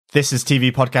This is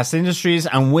TV Podcast Industries,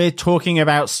 and we're talking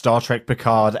about Star Trek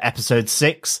Picard Episode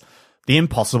 6, The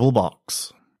Impossible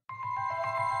Box.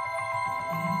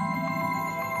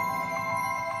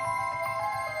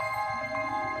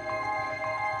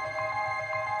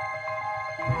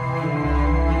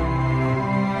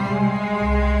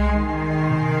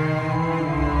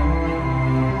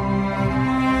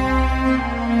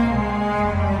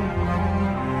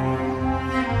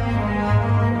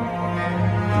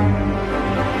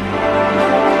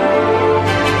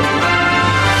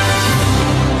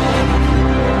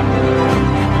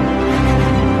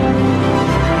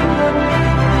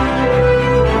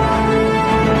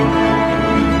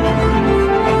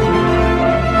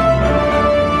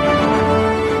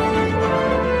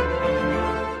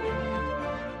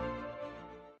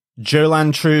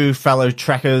 Jolan True, fellow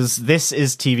Trekkers, this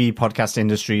is TV Podcast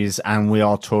Industries, and we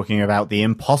are talking about The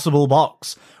Impossible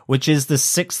Box, which is the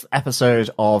 6th episode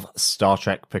of Star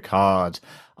Trek Picard.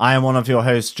 I am one of your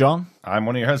hosts, John. I'm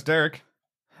one of your hosts, Derek.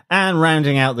 And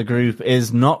rounding out the group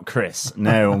is not Chris.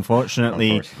 No,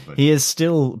 unfortunately, he is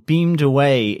still beamed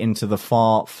away into the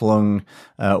far-flung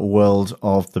world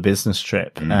of the business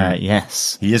trip.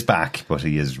 Yes. He is back, but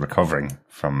he is recovering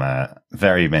from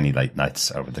very many late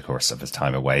nights over the course of his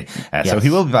time away. So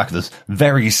he will be back with us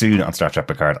very soon on Star Trek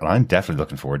Picard, and I'm definitely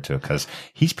looking forward to it because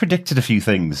he's predicted a few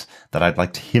things that I'd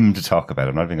like him to talk about.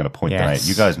 I'm not even going to point them out.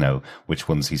 You guys know which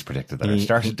ones he's predicted that have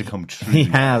started to come true. He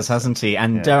has, hasn't he?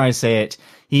 And dare I say it,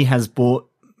 he has been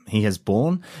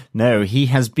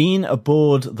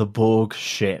aboard the Borg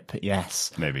ship,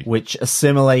 yes. Maybe. Which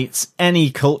assimilates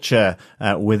any culture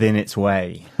within its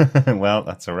way. Well,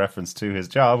 that's a reference to his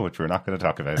job, which we're not going to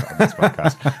talk about on this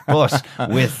podcast. But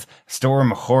with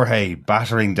Storm Jorge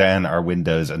battering down our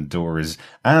windows and doors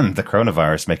and the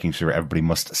coronavirus making sure everybody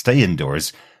must stay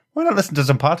indoors, why not listen to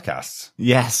some podcasts?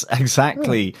 Yes,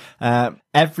 exactly.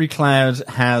 Every cloud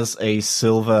has a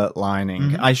silver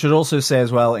lining. I should also say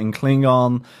as well, in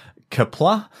Klingon,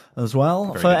 Kapla as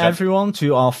well for everyone,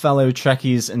 to our fellow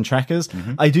Trekkies and Trekkers.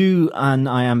 I do, and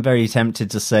I am very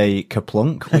tempted to say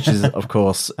Kaplunk, which is, of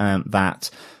course, that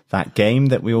game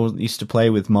that we all used to play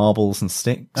with marbles and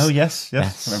sticks. Oh, yes.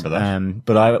 I remember that.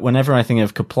 But whenever I think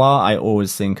of Kapla, I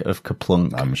always think of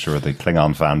Kaplunk. I'm sure the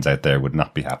Klingon fans out there would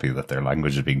not be happy that their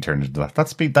language is being turned into that.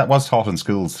 That was taught in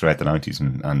schools throughout the 90s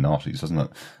and noughties, wasn't it?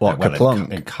 What,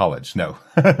 Kaplunk? In college, no.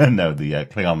 No, the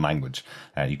Klingon language.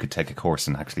 You could take a course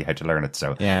in actually how to learn it.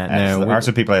 So, there are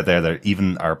some people out there that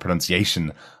even our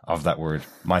pronunciation of that word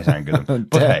might anger them.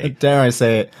 But dare I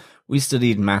say it, we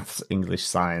studied maths, English,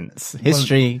 science,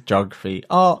 history, geography,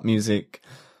 art, music,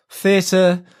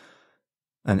 theatre,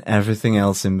 and everything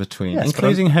else in between,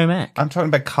 including home ec. I'm talking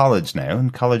about college now.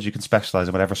 In college, you can specialise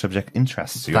in whatever subject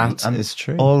interests you. That is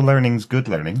true. All learning's good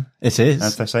learning. It is.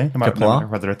 As they say. No matter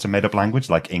whether it's a made-up language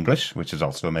like English, which is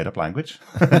also a made-up language.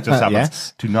 It just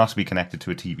happens to not be connected to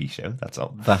a TV show. That's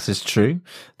all. That is true.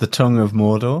 The tongue of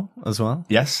Mordor as well.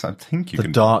 Yes, I think you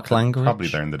can. The dark language. Probably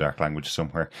learn the dark language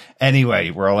somewhere. Anyway,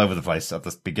 we're all over the place at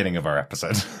the beginning of our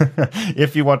episode.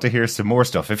 If you want to hear some more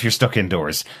stuff, if you're stuck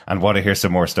indoors and want to hear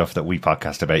some more stuff that we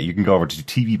podcast about, you can go over to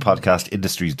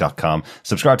tvpodcastindustries.com,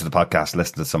 subscribe to the podcast,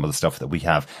 listen to some of the stuff that we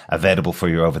have available for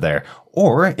you over there.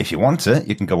 Or if you want to,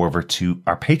 you can go over to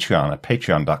our Patreon at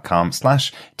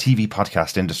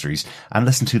patreon.com/tvpodcastindustries and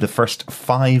listen to the first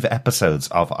 5 episodes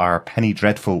of our Penny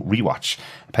Dreadful rewatch.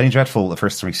 Penny Dreadful, the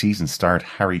first 3 seasons, starred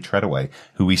Harry Treadaway,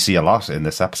 who we see a lot in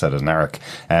this episode as Narek,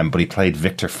 but he played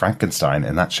Victor Frankenstein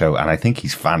in that show, and I think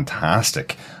he's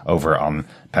fantastic over on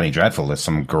Penny Dreadful. There's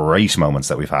some great moments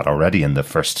that we've had already in the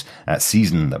first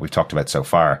season that we've talked about so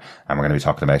far, and we're going to be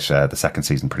talking about the second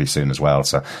season pretty soon as well,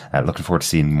 so looking forward to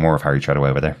seeing more of Harry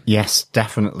Treadaway over there. Yes,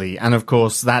 definitely. And of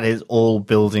course, that is all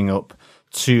building up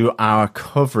to our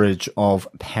coverage of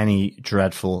Penny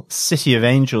Dreadful City of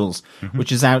Angels,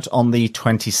 which is out on the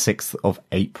 26th of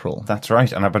April. That's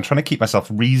right. And I've been trying to keep myself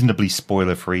reasonably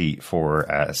spoiler-free for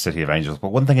City of Angels.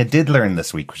 But one thing I did learn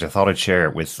this week, which I thought I'd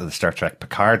share with the Star Trek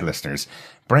Picard listeners,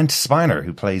 Brent Spiner,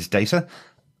 who plays Data,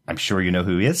 I'm sure you know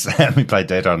who he is. We played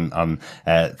Data on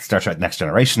Star Trek Next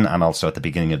Generation and also at the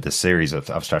beginning of this series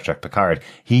of Star Trek Picard.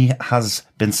 He has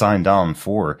been signed on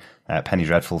for Penny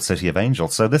Dreadful City of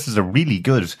Angels. So this is a really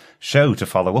good show to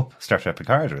follow up Star Trek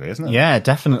Picard, really, isn't it? Yeah,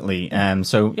 definitely.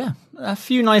 So, yeah, a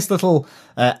few nice little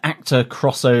actor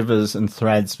crossovers and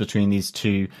threads between these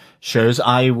two shows.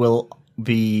 I will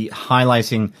be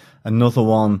highlighting another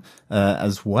one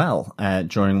as well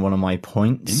during one of my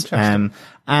points. Interesting.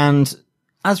 And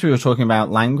As we were talking about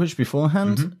language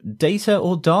beforehand, data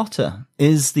or data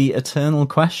is the eternal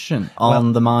question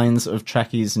on the minds of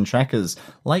Trekkies and Trekkers,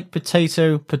 like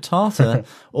potato, patata,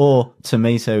 or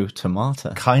tomato,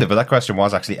 tomato. Kind of, but that question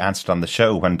was actually answered on the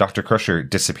show when Dr. Crusher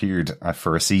disappeared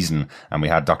for a season and we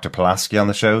had Dr. Pulaski on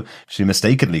the show. She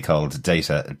mistakenly called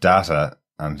data,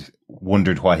 and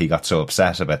wondered why he got so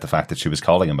upset about the fact that she was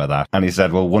calling him by that. And he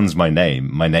said, well, one's my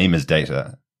name. My name is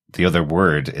Data. The other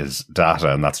word is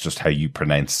data, and that's just how you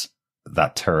pronounce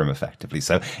that term effectively.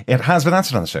 So it has been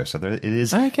answered on the show. So it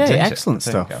is. Okay, data. excellent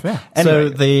There stuff. you go. Yeah. Anyway,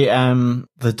 So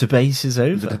the debate is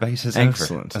over. the debate is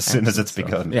excellent. over as soon as it's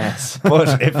begun. Yes.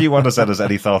 But if you want to send us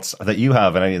any thoughts that you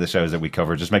have on any of the shows that we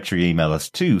cover, just make sure you email us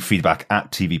to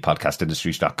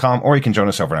feedback@tvpodcastindustries.com, or you can join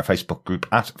us over on our Facebook group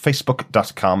at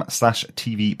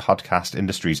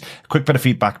facebook.com/tvpodcastindustries. A quick bit of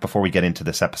feedback before we get into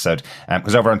this episode,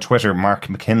 because over on Twitter, Mark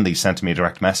McKinley sent me a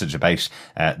direct message about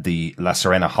the La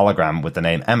Serena hologram with the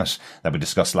name Emmett that we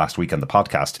discussed last week on the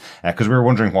podcast, because we were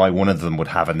wondering why one of them would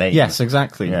have a name. Yes,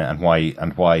 exactly. Yeah, and why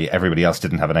everybody else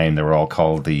didn't have a name. They were all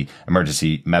called the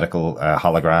emergency medical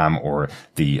hologram or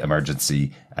the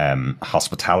emergency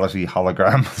hospitality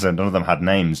hologram. So none of them had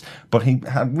names. But he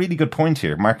had a really good point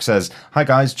here. Mark says, "Hi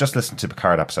guys, just listened to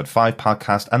Picard episode 5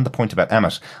 podcast and the point about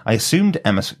Emmett. I assumed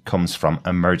Emmett comes from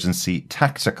emergency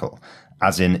tactical,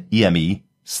 as in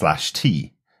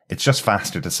EME/T. It's just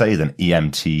faster to say than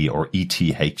EMT or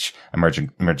ETH,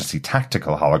 emergency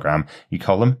tactical hologram. You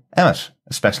call them Emmett,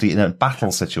 especially in a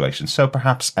battle situation. So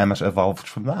perhaps Emmett evolved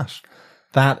from that."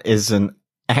 That is an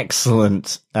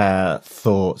excellent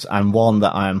thought, and one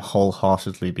that I am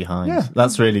wholeheartedly behind. Yeah.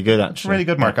 That's really good, actually. Really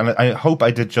good, Mark. And I hope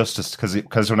I did justice,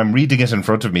 because when I'm reading it in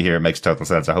front of me here, it makes total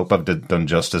sense. I hope I've done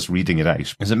justice reading it out.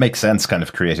 Because it makes sense kind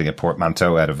of creating a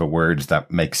portmanteau out of a word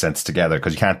that makes sense together,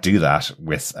 because you can't do that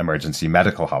with emergency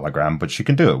medical hologram, but you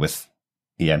can do it with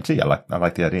EMT. I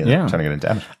like the idea of turning it into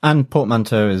Emmett. And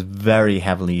portmanteau is very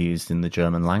heavily used in the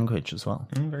German language as well.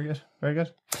 Very good. Very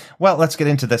good. Well, let's get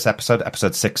into this episode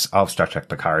 6 of Star Trek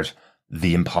Picard,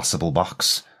 The Impossible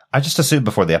Box. I just assumed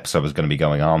before the episode was going to be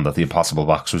going on that the Impossible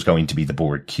Box was going to be the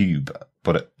Borg cube.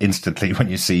 But instantly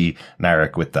when you see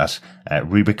Narek with that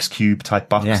Rubik's Cube type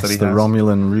box that he has. Yes, the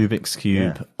Romulan Rubik's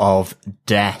Cube of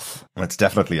death. It's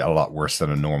definitely a lot worse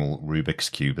than a normal Rubik's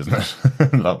Cube, isn't it?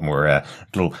 A lot more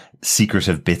little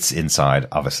secretive bits inside,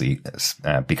 obviously,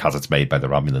 because it's made by the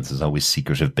Romulans. There's always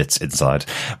secretive bits inside.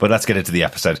 But let's get into the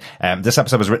episode. This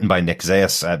episode was written by Nick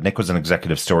Zayas. Nick was an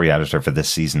executive story editor for this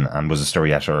season and was a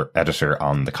story editor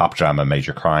on the cop drama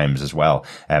Major Crimes as well.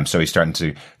 So he's starting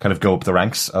to kind of go up the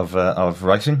ranks of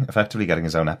writing, effectively getting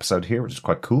his own episode here, which is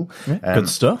quite cool. Yeah, good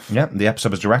stuff. Yeah, the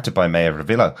episode was directed by Maja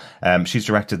Vrvilo. She's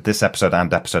directed this episode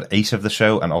and episode 8 of the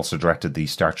show, and also directed the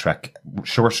Star Trek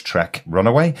short Trek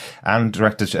Runaway, and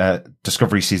directed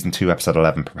Discovery Season 2, Episode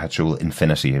 11, Perpetual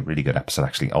Infinity. A really good episode,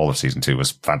 actually. All of Season 2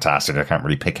 was fantastic. I can't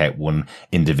really pick out one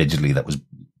individually that was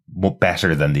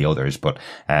better than the others, but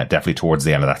definitely towards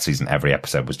the end of that season, every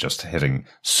episode was just hitting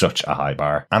such a high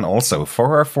bar. And also,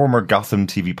 for our former Gotham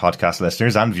TV podcast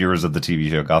listeners and viewers of the TV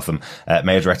show Gotham,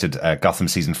 Maja directed Gotham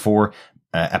Season 4,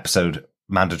 episode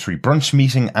Mandatory Brunch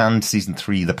Meeting, and Season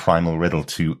 3, The Primal Riddle,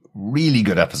 2 really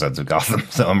good episodes of Gotham.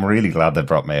 So I'm really glad they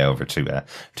brought Maja over to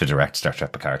direct Star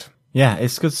Trek Picard. Yeah,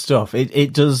 it's good stuff.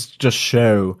 It does just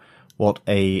show what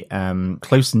a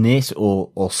close-knit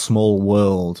or small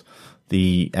world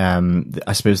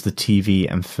I suppose the TV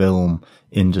and film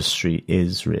industry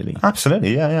is really.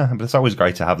 Absolutely, yeah. But it's always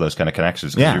great to have those kind of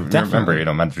connections. Yeah, you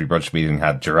remember, Mandatory Brunch Meeting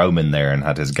had Jerome in there and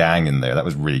had his gang in there. That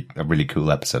was a really cool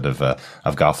episode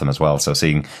of Gotham as well. So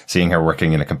seeing her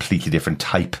working in a completely different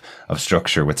type of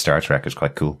structure with Star Trek is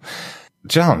quite cool.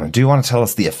 John, do you want to tell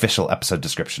us the official episode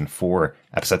description for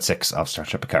episode 6 of Star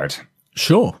Trek Picard?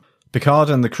 Sure. Picard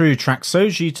and the crew track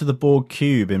Soji to the Borg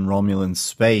cube in Romulan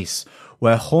space,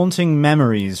 where haunting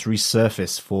memories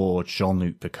resurface for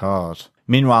Jean-Luc Picard.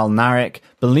 Meanwhile, Narek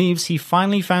believes he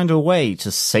finally found a way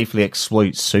to safely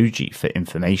exploit Soji for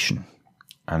information.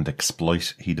 And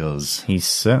exploit he does. He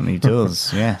certainly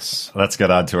does, yes. Let's get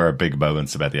on to our big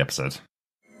moments about the episode.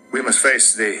 We must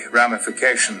face the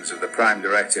ramifications of the Prime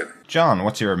Directive. John,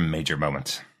 what's your major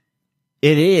moment?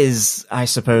 It is, I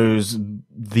suppose,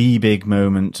 the big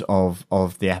moment of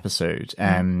the episode.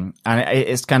 And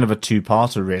it's kind of a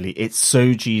two-parter, really. It's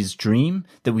Soji's dream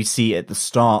that we see at the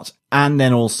start And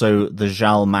then also the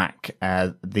Jalmak,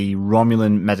 the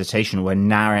Romulan meditation where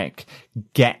Narek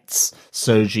gets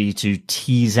Soji to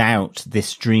tease out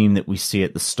this dream that we see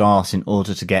at the start in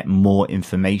order to get more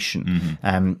information,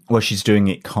 where she's doing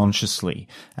it consciously,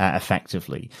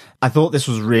 effectively. I thought this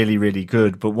was really, really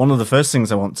good. But one of the first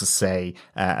things I want to say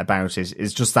about it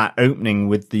is just that opening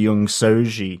with the young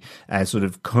Soji sort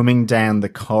of coming down the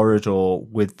corridor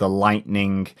with the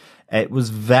lightning. It was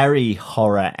very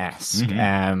horror-esque.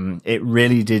 It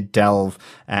really did delve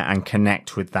and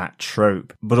connect with that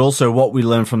trope. But also what we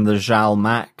learn from the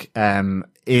Jalmak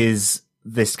is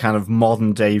this kind of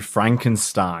modern-day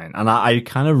Frankenstein. And I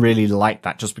kind of really like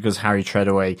that, just because Harry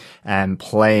Treadaway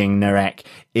playing Narek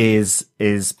is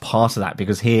part of that,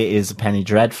 because here is a Penny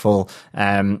Dreadful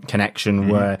connection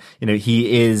where, you know,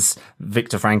 he is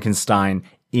Victor Frankenstein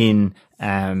in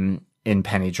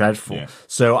Penny Dreadful. Yeah.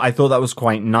 So I thought that was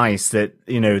quite nice that,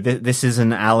 you know, this is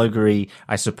an allegory,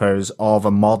 I suppose, of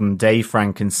a modern day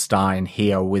Frankenstein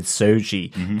here with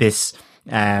Soji.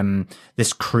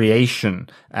 This creation,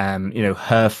 you know,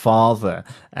 her father,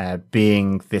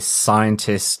 being this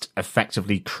scientist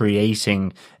effectively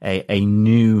creating a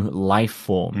new life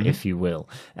form, if you will.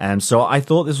 So I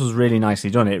thought this was really nicely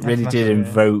done. It really did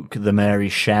invoke the Mary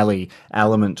Shelley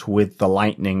element with the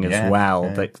lightning as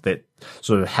well, that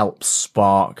sort of helps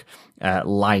spark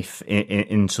life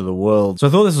into the world. So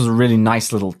I thought this was a really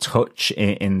nice little touch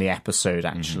in the episode,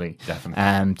 actually,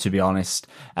 definitely. To be honest.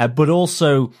 But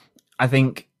also, I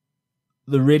think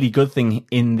the really good thing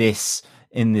in this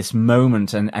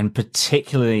moment, and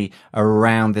particularly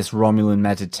around this Romulan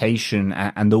meditation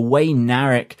and the way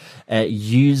Narek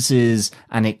uses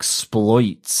and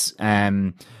exploits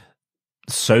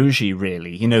Soji,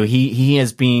 really. You know,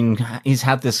 he's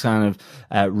had this kind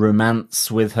of romance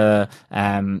with her,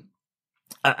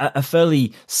 a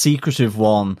fairly secretive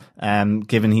one,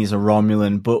 given he's a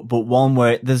Romulan, but one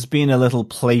where there's been a little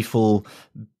playful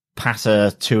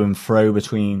patter to and fro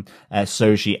between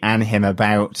Soji and him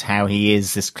about how he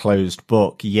is this closed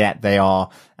book, yet they are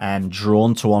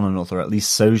drawn to one another. At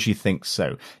least Soji thinks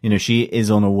so. You know, she is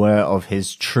unaware of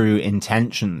his true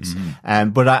intentions.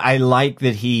 But I like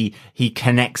that he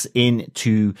connects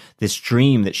into this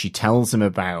dream that she tells him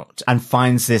about and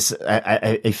finds this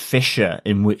a fissure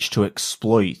in which to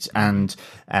exploit, and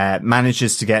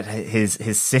manages to get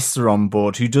his sister on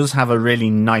board, who does have a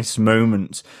really nice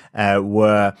moment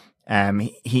where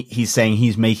he's saying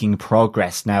he's making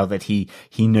progress now that he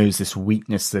knows this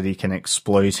weakness that he can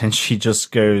exploit, and she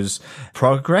just goes,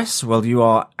 "Progress? Well, you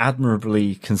are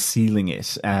admirably concealing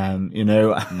it." You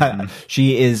know,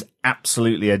 she is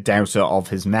absolutely a doubter of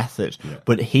his method.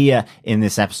 But here in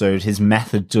this episode, his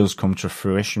method does come to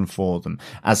fruition for them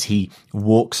as he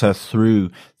walks her through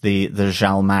the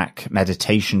Jalmak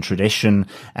meditation tradition,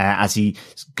 as he's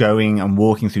going and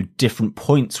walking through different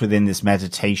points within this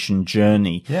meditation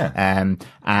journey,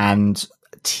 and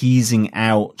teasing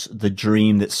out the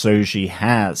dream that Soji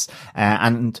has.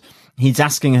 And he's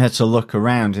asking her to look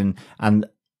around, and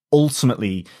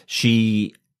ultimately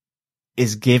she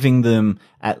is giving them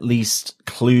at least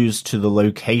clues to the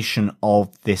location of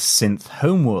this synth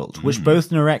homeworld, which both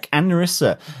Narek and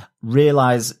Narissa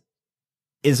realize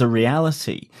is a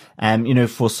reality. You know,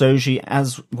 for Soji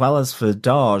as well as for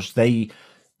Dahj, they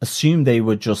assumed they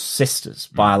were just sisters,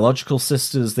 biological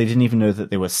sisters. They didn't even know that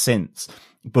they were synths.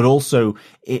 But also,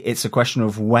 it's a question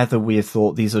of whether we have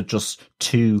thought these are just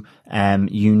two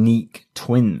unique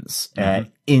twins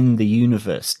in the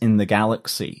universe, in the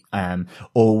galaxy,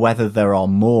 or whether there are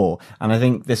more. And I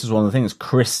think this is one of the things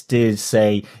Chris did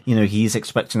say, you know, he's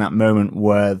expecting that moment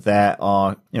where there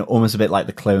are, you know, almost a bit like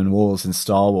the Clone Wars in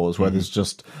Star Wars, where there's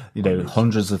just, you know,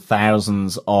 hundreds of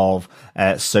thousands of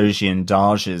Soji and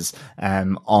Dahjs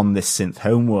on this synth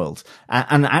homeworld.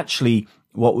 And actually,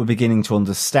 what we're beginning to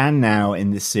understand now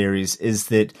in this series is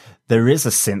that there is a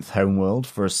synth homeworld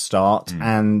for a start,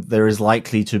 and there is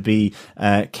likely to be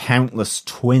countless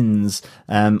twins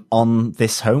on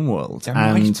this homeworld. There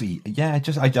might be. Yeah, I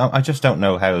just don't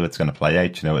know how it's going to play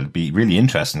out. You know, it'd be really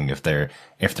interesting if their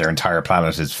entire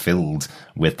planet is filled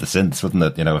with the synths, wouldn't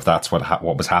it? You know, if that's what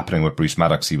was happening with Bruce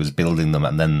Maddox, he was building them,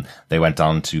 and then they went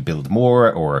on to build more,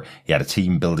 or he had a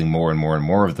team building more and more and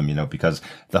more of them. You know, because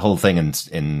the whole thing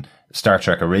in Star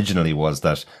Trek originally was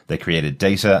that they created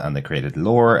Data and they created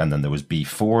lore, and then there was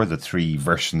B4, the 3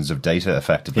 versions of Data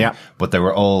effectively, but they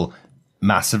were all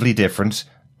massively different,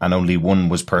 and only one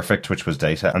was perfect, which was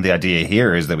Data. And the idea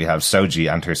here is that we have Soji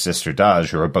and her sister Dahj,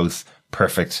 who are both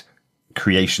perfect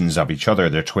creations of each other.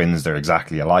 They're twins, they're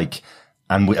exactly alike.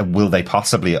 And will they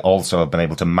possibly also have been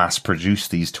able to mass produce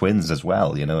these twins as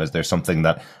well? You know, is there something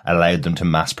that allowed them to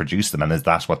mass produce them? And is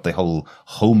that what the whole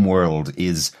homeworld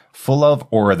is full of?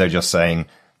 Or are they just saying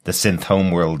the synth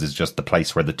homeworld is just the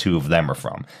place where the two of them are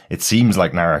from? It seems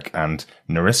like Narek and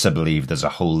Narissa believe there's a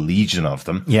whole legion of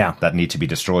them that need to be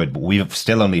destroyed, but we've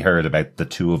still only heard about the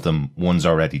two of them. One's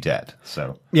already dead.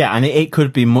 So yeah, and it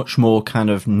could be much more kind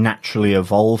of naturally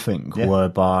evolving,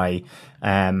 whereby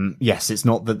yes, it's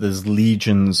not that there's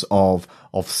legions of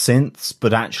synths,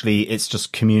 but actually it's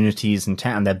just communities and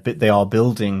town. They are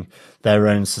building their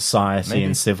own society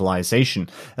and civilization.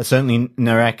 Certainly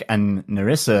Narek and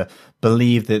Narissa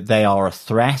believe that they are a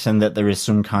threat and that there is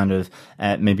some kind of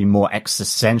maybe more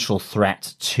existential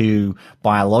threat to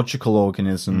biological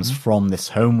organisms from this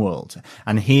homeworld.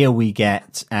 And here we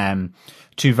get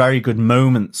two very good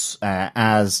moments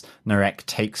as Narek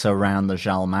takes her around the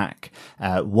Jalmak.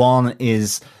 One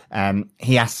is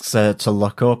he asks her to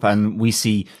look up, and we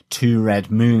see two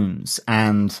red moons,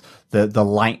 and the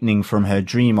lightning from her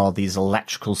dream are these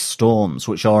electrical storms,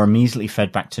 which are immediately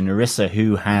fed back to Narissa,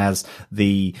 who has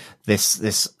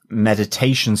this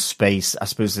meditation space, I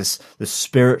suppose the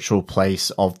spiritual place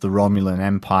of the Romulan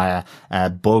Empire,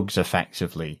 bugged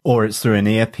effectively. Or it's through an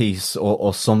earpiece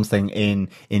or something in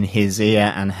his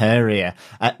ear and her ear.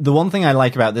 The one thing I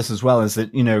like about this as well is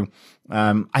that, you know,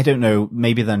 I don't know,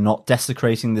 maybe they're not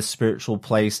desecrating this spiritual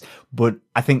place, but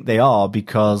I think they are,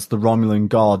 because the Romulan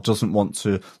guard doesn't want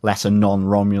to let a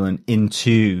non-Romulan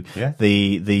into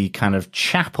the kind of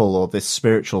chapel or this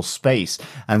spiritual space.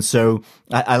 And so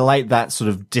I like that sort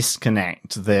of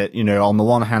disconnect that, you know, on the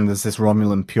one hand, there's this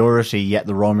Romulan purity, yet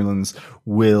the Romulans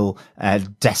will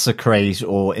desecrate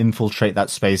or infiltrate that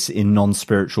space in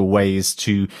non-spiritual ways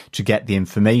to get the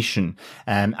information.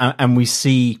 And we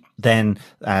see then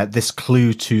this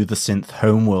clue to the synth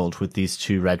homeworld with these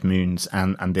two red moons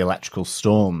and the electrical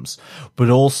storms. But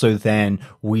also then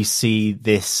we see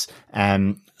this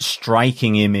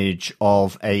striking image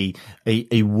of a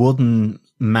wooden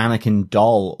mannequin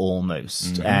doll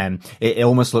almost. It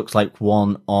almost looks like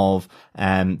one of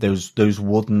those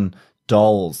wooden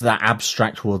dolls, that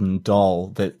abstract wooden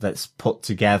doll that's put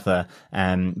together,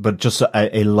 but just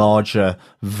a larger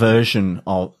version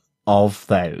of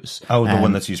those. Oh, the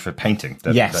one that's used for painting.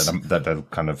 Yes. That they'll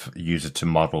kind of use it to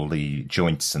model the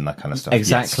joints and that kind of stuff.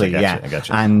 Exactly, yes, I get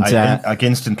you. And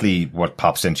instantly what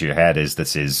pops into your head is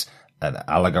this is an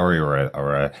allegory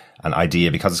or an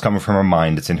idea, because it's coming from her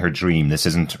mind. It's in her dream. This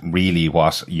isn't really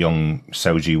what young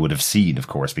Soji would have seen, of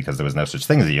course, because there was no such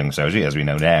thing as a young Soji, as we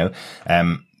know now.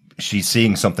 She's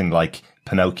seeing something like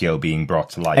Pinocchio being brought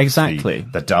to life. Exactly.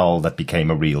 The doll that became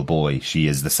a real boy. She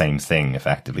is the same thing,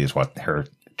 effectively, is what her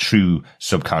true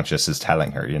subconscious is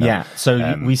telling her, you know? Yeah.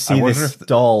 So we see this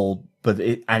doll, but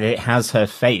it has her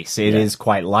face. It is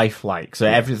quite lifelike. So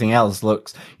everything else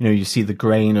looks, you know, you see the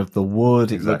grain of the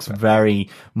wood. It looks very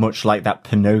much like that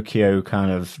Pinocchio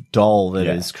kind of doll that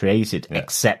is created,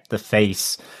 except the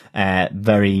face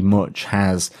very much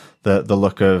has the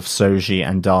look of Soji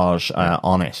and Daj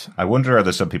on it. I wonder, are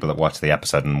there some people that watched the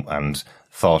episode and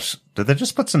thought, did they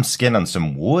just put some skin on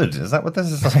some wood? Is that what this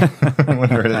is like? I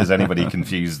wonder, is anybody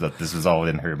confused that this was all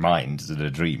in her mind? Is it a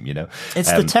dream, you know?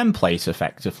 It's the template,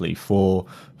 effectively, for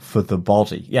the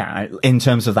body. Yeah, in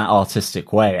terms of that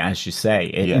artistic way, as you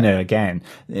say. You know, again,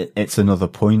 it's another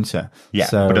pointer. Yeah,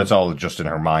 so, but it's all just in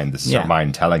her mind. This is her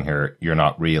mind telling her, you're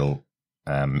not real.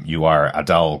 You are a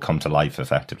doll come to life,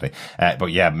 effectively.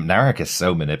 But yeah, Narek is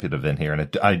so manipulative in here, and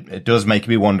it does make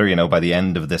me wonder, you know, by the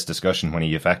end of this discussion, when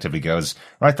he effectively goes,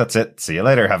 right, that's it, see you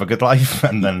later, have a good life,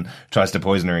 and then tries to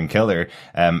poison her and kill her.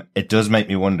 It does make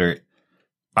me wonder,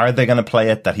 are they going to play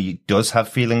it that he does have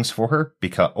feelings for her?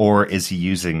 Or is he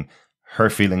using her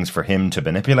feelings for him to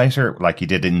manipulate her, like he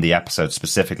did in the episode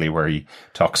specifically where he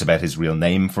talks about his real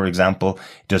name, for example?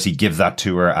 Does he give that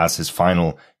to her as his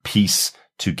final piece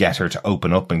to get her to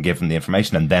open up and give him the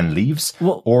information and then leaves?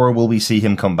 Well, or will we see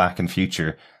him come back in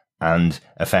future and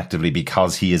effectively,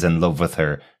 because he is in love with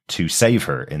her, to save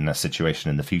her in a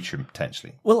situation in the future,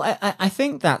 potentially? Well, I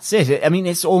think that's it. I mean,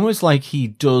 it's almost like he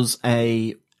does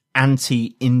a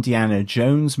anti-Indiana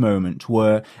Jones moment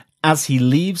where, as he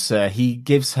leaves her, he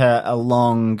gives her a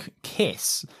long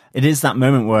kiss. It is that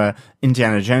moment where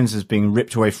Indiana Jones is being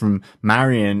ripped away from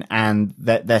Marion, and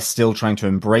they're still trying to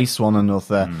embrace one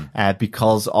another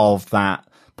because of that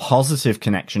positive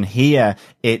connection. Here,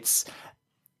 it's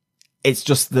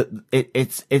just that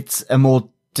it's a more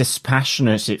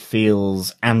dispassionate, it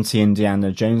feels,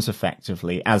 anti-Indiana Jones,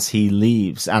 effectively, as he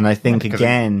leaves. And I think,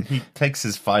 again, he takes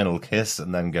his final kiss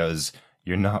and then goes,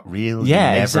 you're not real. Yeah,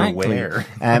 you never exactly. wear.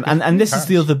 And this is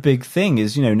the other big thing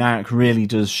is, Narek really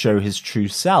does show his true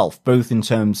self, both in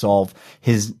terms of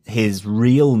his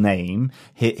real name,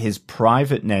 his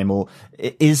private name, or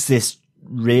is this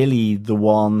really the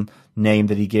one name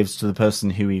that he gives to the person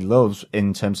who he loves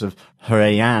in terms of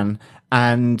Hurayan?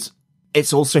 And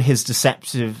it's also his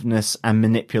deceptiveness and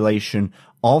manipulation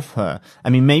of her. I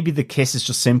mean, maybe the kiss is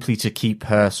just simply to keep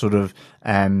her sort of,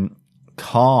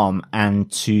 calm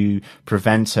and to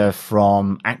prevent her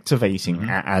from activating,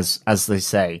 as they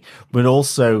say. But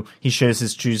also he shows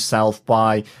his true self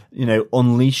by,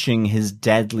 unleashing his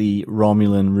deadly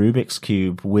Romulan Rubik's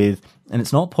Cube with, and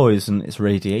it's not poison, it's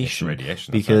radiation. It's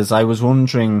radiation. Because I was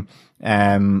wondering,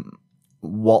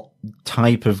 what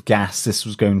type of gas this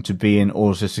was going to be in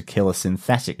order to kill a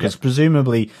synthetic. Because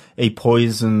presumably a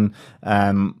poison,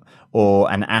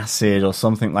 or an acid or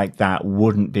something like that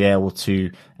wouldn't be able to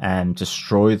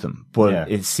destroy them. But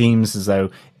it seems as though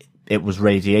it was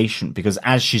radiation, because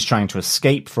as she's trying to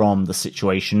escape from the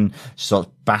situation, she's sort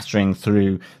of battering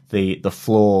through the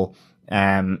floor.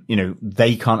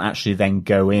 They can't actually then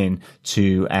go in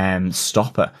to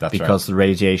stop her. That's because the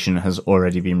radiation has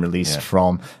already been released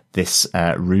from this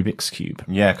Rubik's Cube.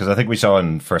 Yeah, because I think we saw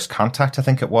in First Contact, I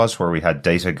think it was, where we had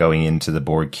Data going into the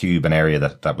Borg cube, an area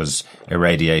that was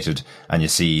irradiated, and you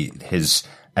see his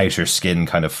outer skin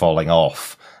kind of falling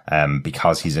off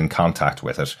because he's in contact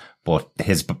with it, but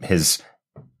his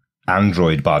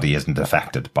android body isn't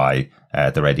affected by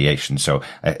the radiation. So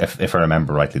if I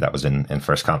remember rightly, that was in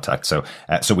First Contact. So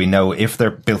we know if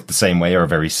they're built the same way or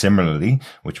very similarly,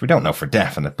 which we don't know for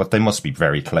definite, but they must be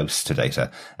very close to Data.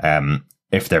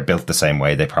 If they're built the same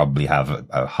way, they probably have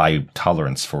a high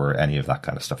tolerance for any of that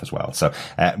kind of stuff as well. So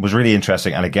it was really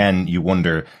interesting. And again, you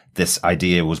wonder, this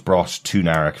idea was brought to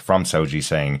Narek from Soji,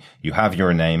 saying, you have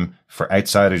your name for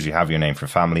outsiders, you have your name for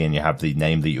family, and you have the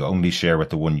name that you only share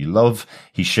with the one you love.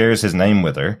 He shares his name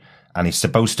with her, and he's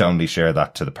supposed to only share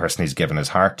that to the person he's given his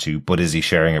heart to, but is he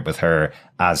sharing it with her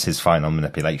as his final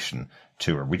manipulation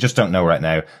to her? We just don't know right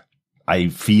now. I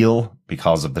feel,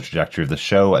 because of the trajectory of the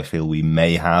show, I feel we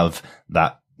may have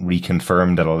that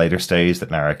reconfirmed at a later stage,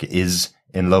 that Narek is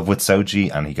in love with Soji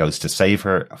and he goes to save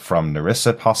her from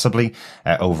Narissa, possibly,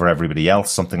 over everybody else,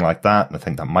 something like that. I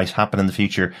think that might happen in the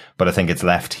future, but I think it's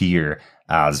left here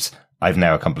as, I've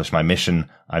now accomplished my mission.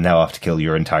 I now have to kill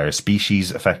your entire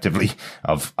species, effectively,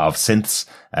 of synths,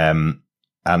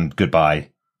 and goodbye.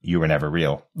 You were never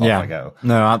real. Off I go.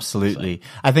 No, absolutely. So.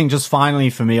 I think just finally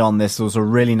for me on this, there was a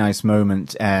really nice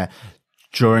moment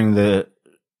during the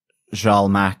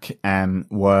Jalmak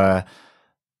where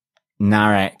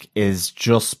Narek is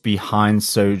just behind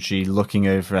Soji looking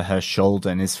over her shoulder,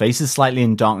 and his face is slightly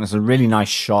in darkness. A really nice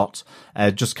shot.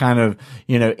 Just kind of,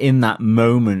 in that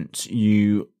moment,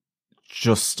 you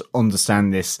just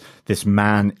understand this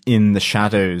man in the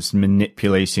shadows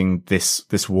manipulating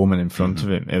this woman in front of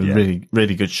him. It was really,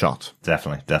 really good shot.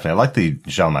 Definitely. I like the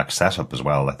Jalmak setup as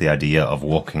well, like the idea of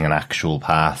walking an actual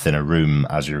path in a room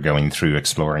as you're going through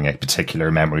exploring a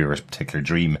particular memory or a particular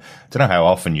dream. I don't know how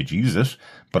often you'd use it,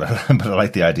 but I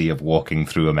like the idea of walking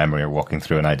through a memory or walking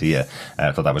through an idea.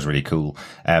 I thought that was really cool.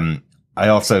 I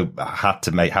also have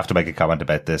to make a comment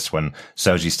about this when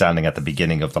Soji's standing at the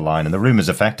beginning of the line, and the room is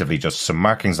effectively just some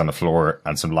markings on the floor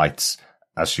and some lights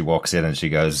as she walks in, and she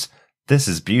goes, "This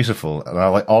is beautiful." And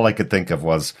all I could think of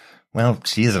was, well,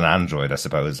 she is an android, I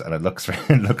suppose, and it looks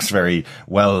very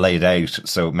well laid out.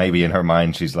 So maybe in her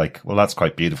mind, she's like, well, that's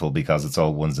quite beautiful because it's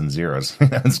all ones and zeros.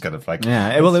 It's kind of like,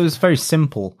 it was very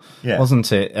simple,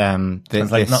 wasn't it?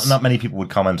 It's like not many people would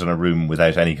comment on a room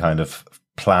without any kind of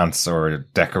plants or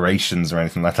decorations or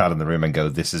anything like that in the room and go,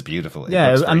 "This is beautiful."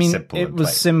 It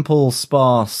was simple,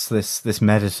 sparse, this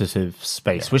meditative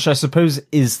space, which I suppose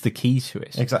is the key to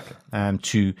it. Exactly.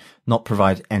 To not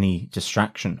provide any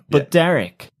distraction. But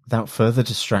Derek, without further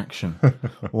distraction,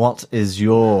 what is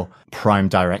your Prime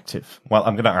Directive? Well,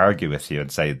 I'm going to argue with you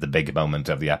and say the big moment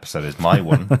of the episode is my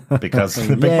one, because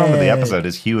the big moment of the episode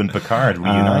is Hugh and Picard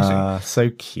reuniting. So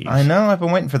cute. I know, I've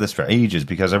been waiting for this for ages,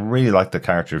 because I really liked the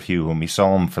character of Hugh when we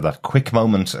saw him for that quick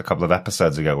moment a couple of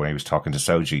episodes ago when he was talking to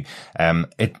Soji.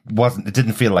 It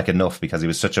didn't feel like enough because he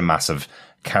was such a massive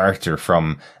character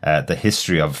from the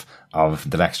history of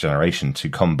The Next Generation to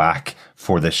come back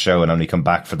for this show and only come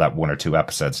back for that one or two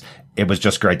episodes. It was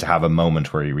just great to have a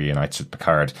moment where he reunites with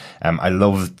Picard. I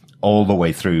loved all the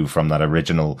way through from that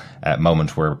original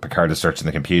moment where Picard is searching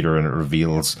the computer and it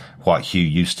reveals what Hugh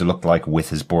used to look like with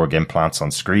his Borg implants on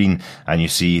screen, and you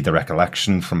see the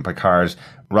recollection from Picard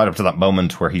right up to that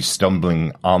moment where he's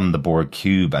stumbling on the Borg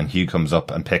cube and Hugh comes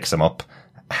up and picks him up,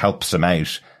 helps him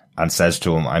out. and says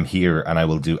to him, I'm here and I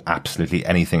will do absolutely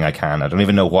anything I can. I don't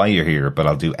even know why you're here, but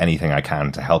I'll do anything I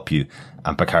can to help you.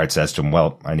 And Picard says to him,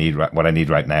 well, what I need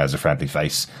right now is a friendly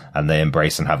face. And they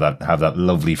embrace and have that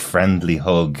lovely friendly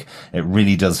hug. It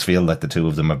really does feel like the two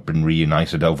of them have been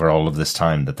reunited over all of this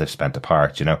time that they've spent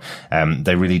apart, you know.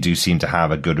 They really do seem to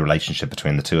have a good relationship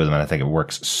between the two of them. And I think it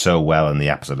works so well in the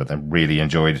episode that I really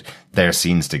enjoyed their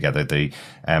scenes together.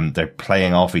 They're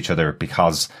playing off each other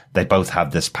because they both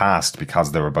have this past,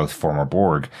 because they were both former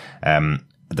Borg.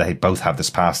 They both have this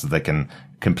past that they can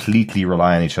completely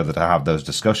rely on each other to have those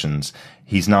discussions.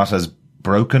 He's not as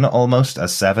broken almost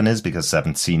as Seven is, because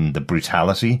Seven's seen the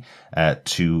brutality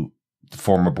to the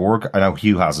former Borg. I know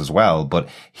Hugh has as well, but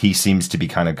he seems to be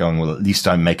kind of going, well, at least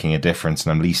I'm making a difference,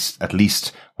 and at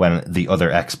least when the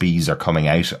other XBs are coming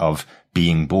out of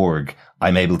being Borg,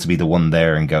 I'm able to be the one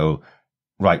there and go,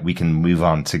 right, we can move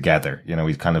on together. You know,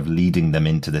 he's kind of leading them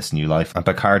into this new life. And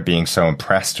Picard being so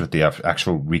impressed with the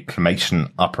actual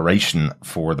reclamation operation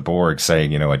for the Borg,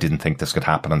 saying, you know, I didn't think this could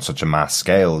happen on such a mass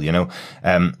scale, you know.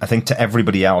 I think to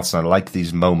everybody else, and I like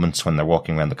these moments when they're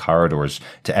walking around the corridors,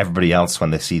 to everybody else when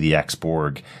they see the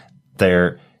ex-Borg,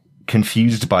 they're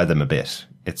confused by them a bit.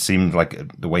 It seemed like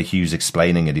the way Hugh's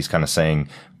explaining it, he's kind of saying,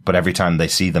 but every time they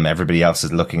see them, everybody else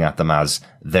is looking at them as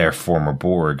their former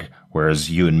Borg.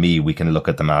 Whereas you and me, we can look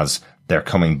at them as they're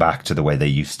coming back to the way they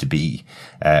used to be,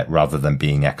 rather than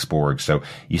being ex-Borg. So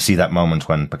you see that moment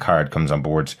when Picard comes on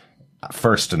board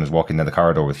first and is walking down the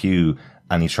corridor with Hugh,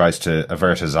 and he tries to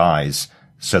avert his eyes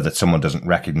so that someone doesn't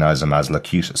recognize him as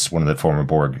Locutus, one of the former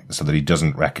Borg, so that he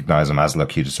doesn't recognize him as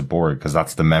Locutus of Borg, because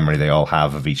that's the memory they all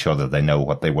have of each other. They know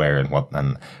what they were and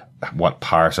what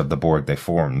part of the Borg they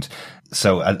formed.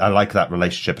 So I like that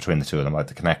relationship between the two of them. I like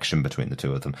the connection between the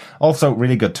two of them. Also,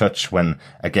 really good touch when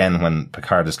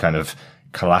Picard is kind of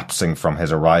collapsing from his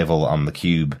arrival on the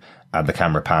cube, and the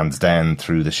camera pans down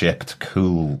through the ship. It's a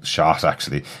cool shot,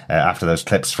 actually. After those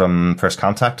clips from First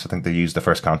Contact, I think they used the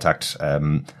First Contact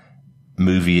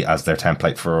movie as their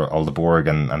template for all the Borg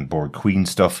and Borg Queen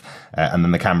stuff. And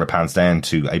then the camera pans down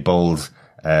to a bold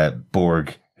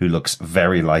Borg who looks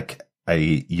very like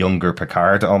a younger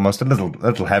Picard, almost a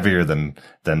little heavier than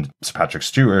Sir Patrick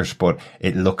Stewart, but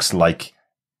it looks like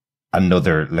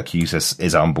another Locutus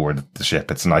is on board the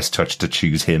ship. It's a nice touch to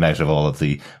choose him out of all of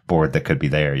the board that could be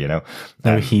there, you know.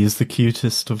 No, he's the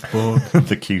cutest of Borg.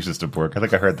 The cutest of Borg. I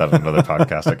think I heard that on another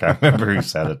podcast. I can't remember who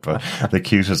said it, but the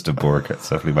cutest of Borg. It's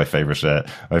definitely my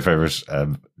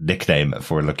favorite nickname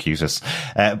for Locutus.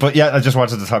 But yeah, I just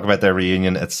wanted to talk about their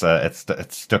reunion. It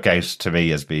stuck out to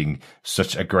me as being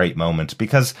such a great moment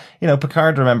because, you know,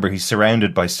 Picard, remember, he's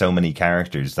surrounded by so many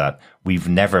characters that we've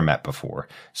never met before.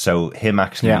 So him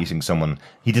actually meeting someone,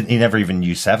 he never even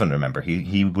knew Seven, remember.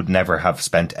 He would never have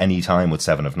spent any time with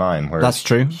Seven of Nine, whereas that's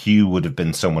true. Hugh would have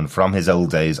been someone from his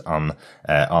old days on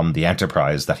the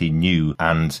Enterprise that he knew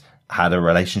and had a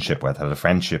relationship with, had a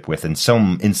friendship with in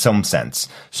some sense.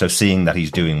 So seeing that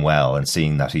he's doing well and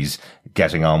seeing that he's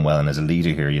getting on well and as a leader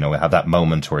here, you know, we have that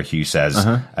moment where Hugh says,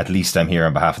 at least I'm here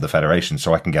on behalf of the Federation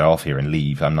so I can get off here and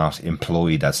leave. I'm not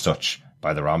employed as such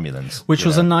by the Romulans. Which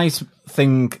was a nice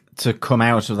thing to come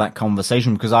out of that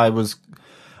conversation, because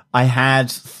I had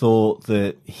thought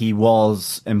that he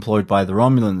was employed by the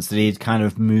Romulans, that he had kind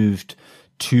of moved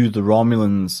to the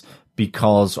Romulans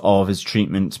because of his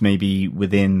treatment maybe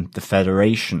within the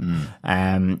Federation.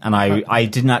 And I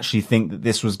didn't actually think that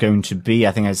this was going to be,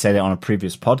 I think I said it on a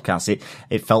previous podcast,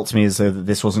 it felt to me as though that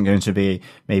this wasn't going to be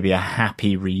maybe a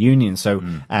happy reunion. So,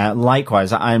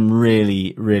 likewise, I'm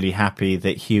really, really happy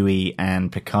that Huey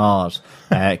and Picard,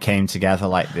 came together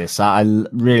like this. I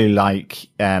really like,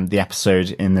 the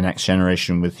episode in The Next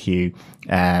Generation with Hugh,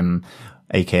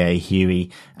 aka Huey,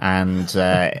 and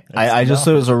I just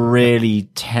thought it was a really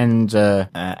tender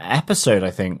episode,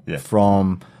 I think,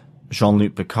 from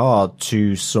Jean-Luc Picard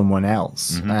to someone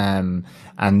else.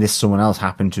 And this someone else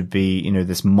happened to be, you know,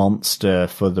 this monster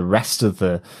for the rest of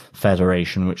the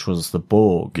Federation, which was the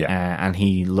Borg. And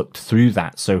he looked through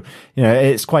that. So, you know,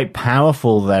 it's quite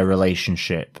powerful, their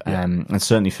relationship. And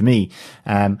certainly for me.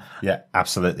 Yeah,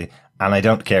 absolutely. And I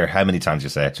don't care how many times you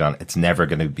say it, John, it's never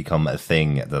going to become a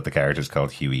thing that the character's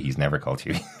called Huey. He's never called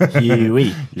Huey.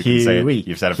 Huey.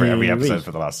 You've said it for every episode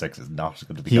for the last 6. It's not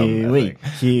going to become a thing.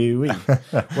 Huey.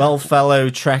 Well,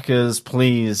 fellow Trekkers,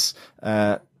 please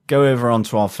go over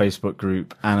onto our Facebook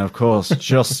group and, of course,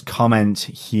 just comment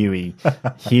Huey.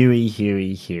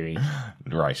 Huey.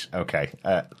 Right, okay.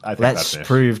 I think Let's that's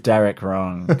prove Derek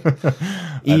wrong.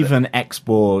 Even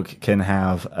ex-Borg can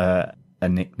have a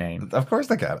nickname. Of course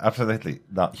they can. Absolutely.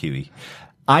 Not Huey.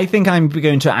 I think I'm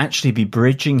going to actually be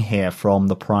bridging here from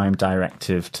the Prime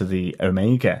Directive to the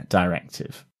Omega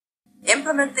Directive.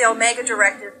 Implement the Omega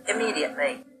Directive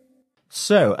immediately.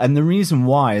 So, and the reason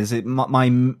why is my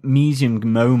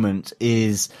medium moment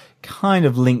is kind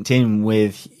of linked in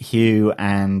with Hugh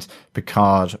and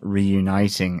Picard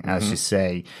reuniting, as you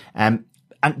say. And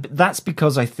that's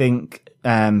because I think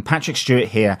Patrick Stewart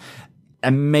here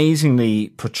amazingly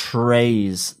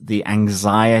portrays the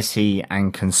anxiety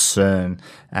and concern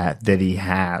that he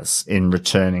has in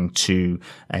returning to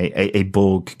a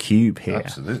Borg cube here.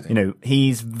 Absolutely. You know,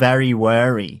 he's very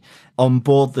wary. On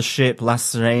board the ship, La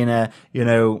Serena, you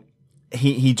know,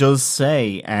 he does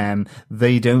say,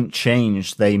 they don't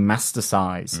change, they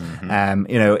masticize.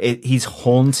 You know, he's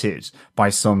haunted by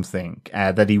something,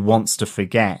 that he wants to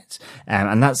forget.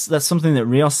 And that's something that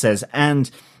Rios says. And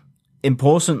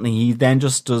importantly, he then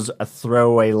just does a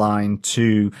throwaway line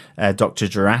to, Dr.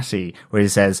 Jurati, where he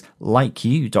says, like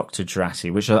you, Dr.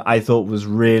 Jurati, which I thought was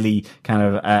really kind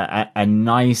of a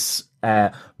nice,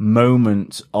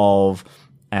 moment of,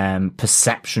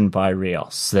 perception by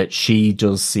Rios that she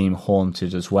does seem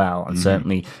haunted as well. And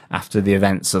certainly after the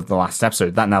events of the last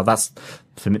episode, that's,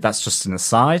 for me, that's just an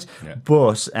aside. Yeah.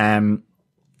 But,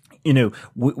 you know,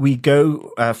 we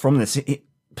go, from this.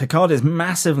 Picard is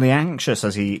massively anxious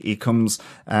as he comes,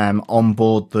 on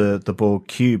board the Borg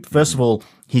cube. First of all,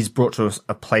 he's brought to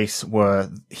a place where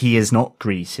he is not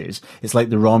greeted. It's like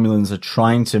the Romulans are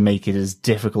trying to make it as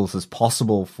difficult as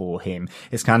possible for him.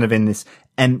 It's kind of in this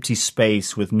empty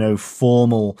space with no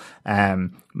formal,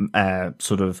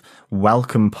 sort of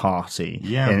welcome party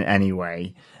in any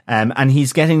way. And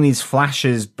he's getting these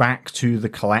flashes back to the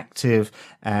collective,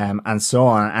 and so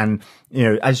on. And, you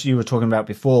know, as you were talking about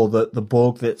before, the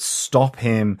Borg that stop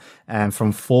him,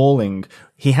 from falling,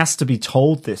 he has to be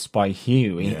told this by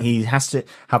Hugh. He has to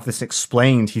have this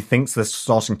explained. He thinks they're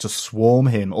starting to swarm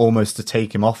him almost to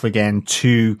take him off again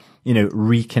to, you know,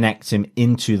 reconnect him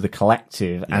into the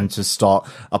collective and to start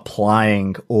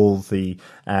applying all the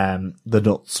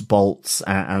nuts, bolts,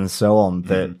 and so on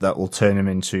that will turn him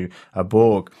into a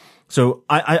Borg. So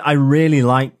I really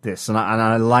like this, and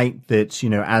I like that, you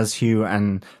know, as Hugh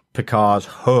and Picard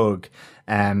hug,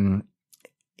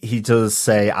 he does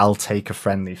say, I'll take a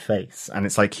friendly face. And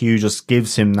it's like Hugh just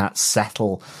gives him that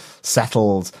settled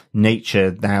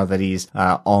nature now that he's,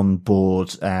 on board,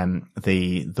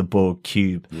 the Borg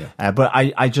cube. But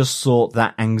I just thought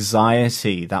that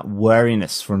anxiety, that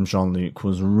wariness from Jean-Luc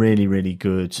was really, really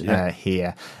good,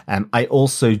 here. I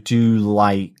also do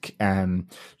like,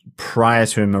 prior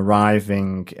to him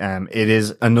arriving, it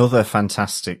is another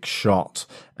fantastic shot,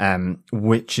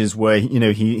 which is where, you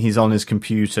know, he's on his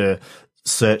computer,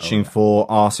 searching for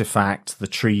artifact, the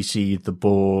treaty, the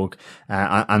Borg,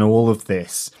 and all of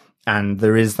this. And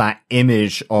there is that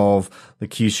image of the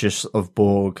Cutius of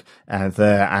Borg,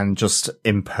 there, and just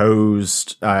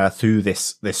imposed, through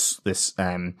this,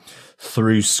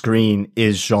 through screen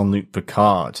is Jean-Luc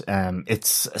Picard.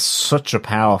 It's such a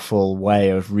powerful way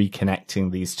of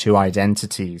reconnecting these two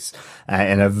identities,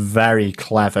 in a very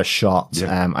clever shot,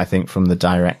 I think, from the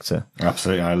director.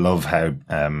 Absolutely. I love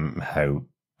how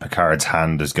Picard's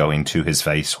hand is going to his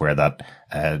face where that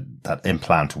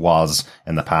implant was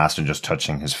in the past, and just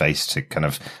touching his face to kind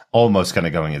of almost kind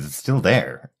of going, is it still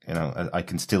there? You know, I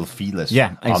can still feel it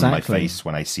on my face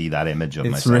when I see that image of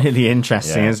myself. It's really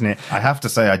interesting, isn't it? I have to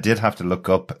say, I did have to look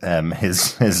up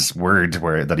his word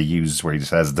that he used, where he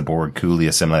says the Borg coolly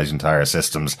assimilate entire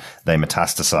systems, they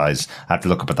metastasize. I had to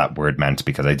look up what that word meant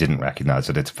because I didn't recognize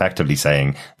it. It's effectively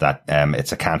saying that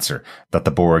it's a cancer, that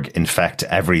the Borg infect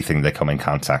everything they come in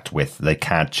contact with. They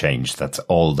can't change. That's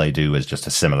all they do is just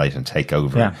assimilate and take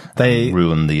over. They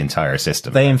ruin the entire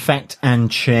system. They infect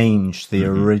and change the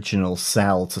original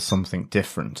cell to something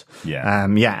different.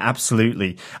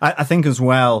 Absolutely. I think as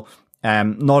well,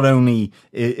 not only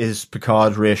is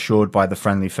Picard reassured by the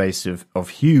friendly face of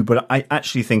Hugh, but I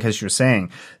actually think, as you're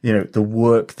saying, you know, the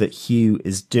work that Hugh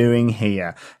is doing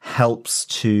here helps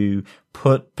to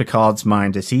put Picard's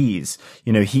mind at ease.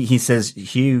 You know, he says,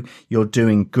 Hugh, you're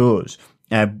doing good.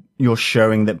 You're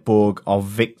showing that Borg are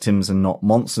victims and not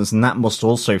monsters. And that must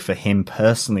also, for him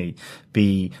personally,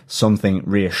 be something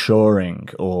reassuring,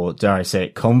 or dare I say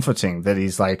it, comforting, that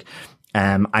he's like,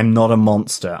 I'm not a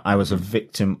monster. I was a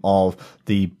victim of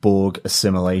the Borg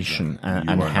assimilation,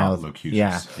 and how,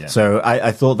 So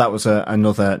I thought that was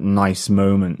another nice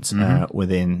moment,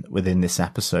 within this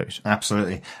episode.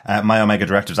 Absolutely. My Omega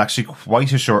Directive is actually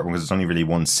quite a short one because it's only really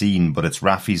one scene, but it's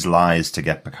Raffi's lies to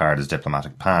get Picard his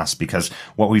diplomatic pass, because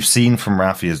what we've seen from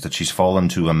Raffi is that she's fallen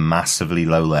to a massively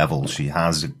low level. She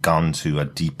has gone to a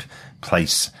deep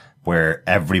place where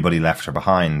everybody left her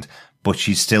behind, but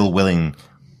she's still willing,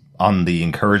 on the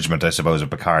encouragement, I suppose,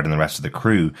 of Picard and the rest of the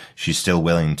crew, she's still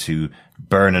willing to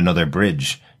burn another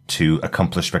bridge to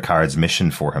accomplish Picard's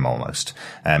mission for him almost.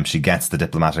 She gets the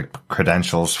diplomatic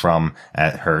credentials from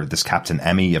this Captain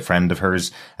Emmy, a friend of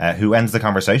hers, who ends the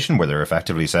conversation with her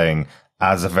effectively saying,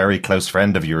 as a very close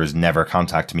friend of yours, never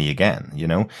contact me again, you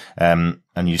know? And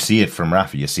you see it from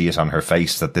Raffi, you see it on her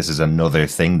face that this is another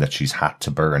thing that she's had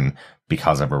to burn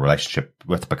because of her relationship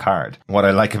with Picard. What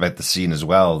I like about the scene as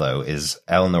well, though, is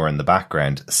Elnor in the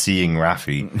background seeing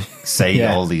Raffi say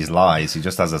all these lies. He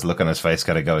just has this look on his face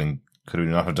kind of going, could we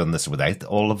not have done this without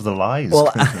all of the lies?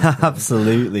 Well,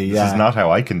 absolutely, yeah. This is not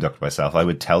how I conduct myself. I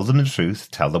would tell them the truth,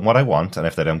 tell them what I want, and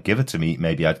if they don't give it to me,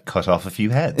 maybe I'd cut off a few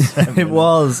heads. It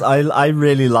was. I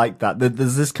really like that.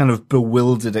 There's this kind of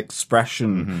bewildered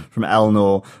expression from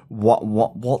Elnor.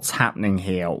 What's happening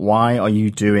here? Why are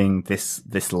you doing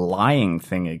this lying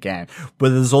thing again? But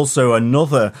there's also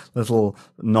another little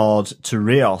nod to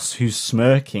Rios, who's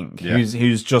smirking,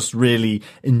 who's just really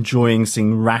enjoying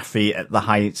seeing Raffi at the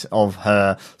height of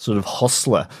her sort of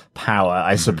hustler power,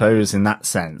 I suppose, in that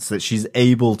sense, that she's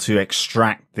able to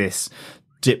extract this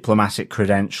diplomatic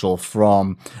credential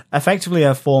from effectively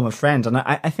her former friend. And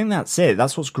I think that's it.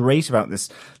 That's what's great about this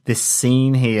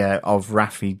scene here of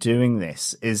Raffi doing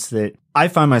this, is that I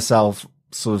find myself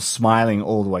sort of smiling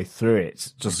all the way through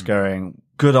it, just going,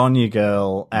 good on you,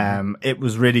 girl. It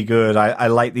was really good. I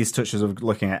like these touches of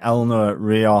looking at Elnor, at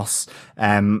Rios,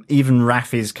 even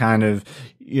Raffi's kind of,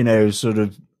 you know, sort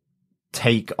of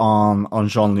take on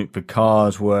Jean-Luc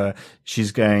Picard, where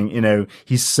she's going, you know,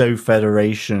 he's so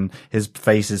Federation, his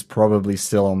face is probably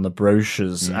still on the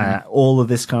brochures, all of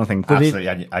this kind of thing. But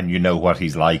absolutely, and you know what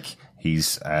he's like.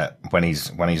 He's when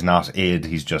he's not id,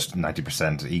 he's just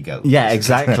 90% ego. Yeah,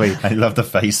 exactly. I love the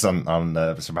face on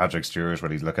Sir Patrick Stewart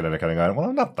when he's looking at it, kind of going, "Well,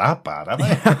 I'm not that bad, am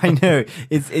I?" I know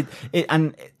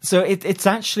it's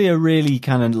actually a really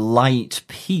kind of light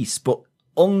piece, but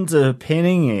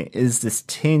underpinning it is this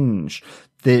tinge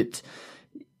that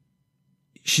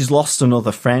she's lost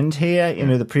another friend here. You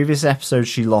know, the previous episode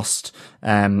she lost,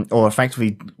 or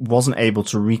effectively wasn't able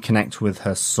to reconnect with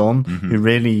her son, who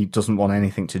really doesn't want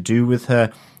anything to do with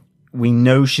her. We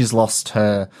know she's lost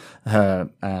her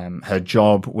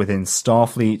job within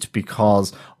Starfleet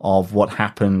because of what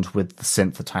happened with the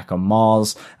synth attack on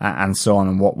Mars and so on,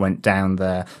 and what went down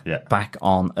there back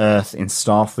on Earth in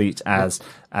Starfleet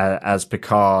as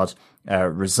Picard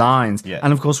resigns.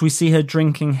 And of course we see her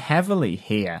drinking heavily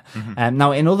here.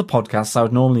 Now in other podcasts I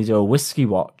would normally do a whiskey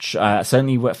watch,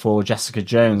 certainly for Jessica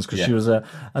Jones, because she was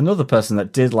another person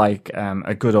that did like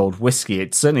a good old whiskey.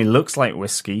 It certainly looks like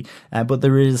whiskey, but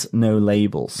there is no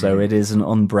label, so it is an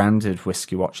unbranded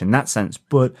whiskey watch in that sense.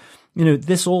 But you know,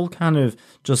 this all kind of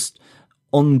just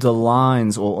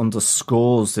underlines or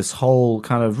underscores this whole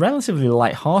kind of relatively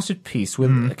light-hearted piece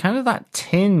with kind of that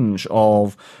tinge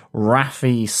of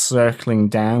Raffi circling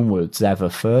downwards ever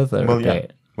further a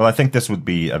bit. Well, I think this would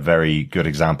be a very good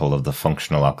example of the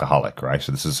functional alcoholic, right?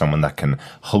 So this is someone that can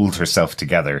hold herself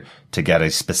together to get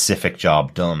a specific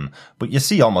job done. But you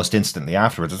see almost instantly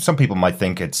afterwards, and some people might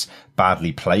think it's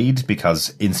badly played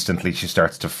because instantly she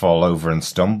starts to fall over and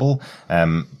stumble.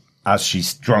 As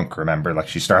she's drunk, remember, like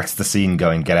she starts the scene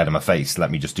going, get out of my face,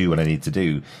 let me just do what I need to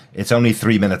do. It's only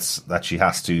 3 minutes that she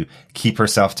has to keep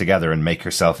herself together and make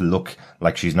herself look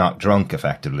like she's not drunk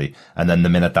effectively. And then the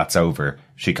minute that's over,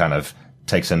 she kind of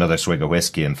takes another swig of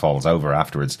whiskey and falls over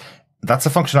afterwards. That's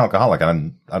a functional alcoholic.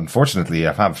 And unfortunately,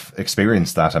 I have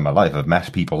experienced that in my life. I've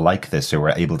met people like this who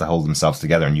are able to hold themselves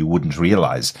together, and you wouldn't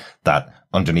realize that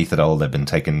underneath it all, they've been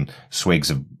taking swigs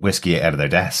of whiskey out of their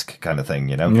desk kind of thing,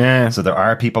 you know? Yeah. So there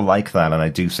are people like that. And I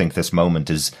do think this moment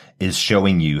is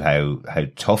showing you how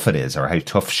tough it is, or how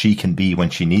tough she can be when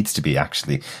she needs to be,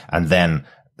 actually. And then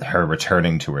her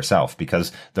returning to herself,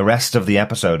 because the rest of the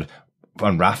episode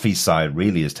on Raffi's side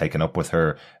really is taken up with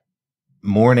her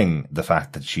mourning the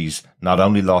fact that she's not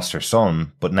only lost her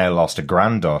son, but now lost a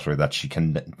granddaughter that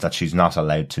she's not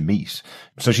allowed to meet.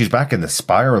 So she's back in the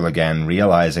spiral again,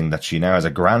 realizing that she now has a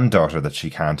granddaughter that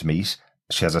she can't meet.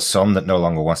 She has a son that no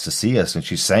longer wants to see us. And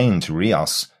she's saying to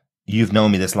Rios, you've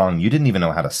known me this long. You didn't even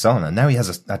know I had a son. And now he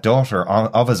has a daughter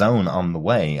of his own on the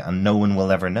way, and no one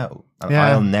will ever know. And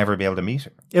I'll never be able to meet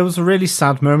her. It was a really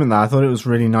sad moment there. I thought it was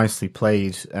really nicely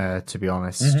played, to be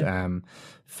honest.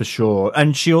 For sure.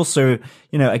 And she also,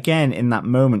 you know, again, in that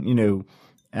moment, you know,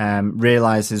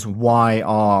 realizes why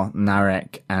are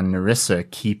Narek and Narissa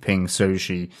keeping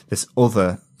Soji, this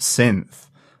other synth,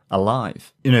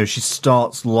 alive? You know, she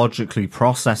starts logically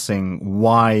processing,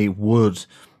 why would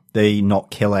they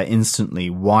not kill her instantly?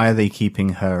 Why are they keeping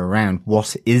her around?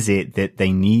 What is it that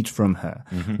they need from her?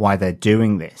 Why they're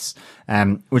doing this?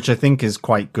 Which I think is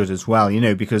quite good as well, you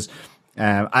know, because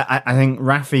I think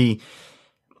Raffi,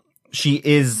 she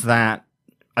is that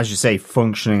as you say,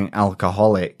 functioning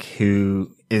alcoholic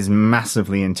who is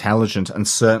massively intelligent and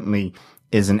certainly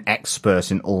is an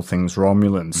expert in all things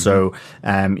Romulan. So,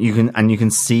 you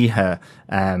can see her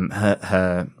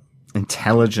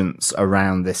intelligence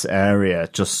around this area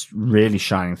just really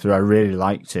shining through. I really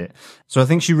liked it. So I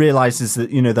think she realizes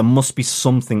that, there must be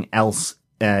something else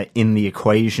in the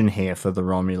equation here for the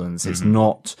Romulans. It's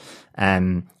not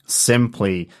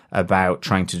simply about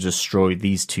trying to destroy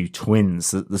these two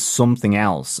twins. There's something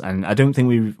else, and I don't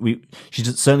think she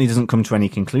certainly doesn't come to any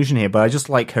conclusion here, but I just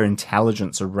like her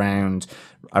intelligence around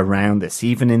this.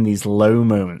 Even in these low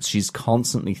moments, she's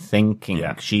constantly thinking.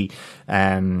 Yeah. She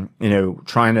trying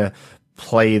to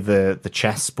play the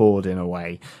chessboard in a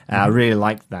way. I really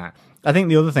liked that. I think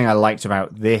the other thing I liked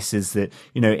about this is that,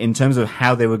 in terms of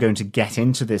how they were going to get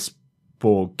into this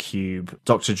Borg cube,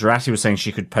 Dr. Jurati was saying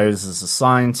she could pose as a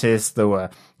scientist. There were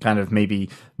kind of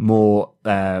maybe more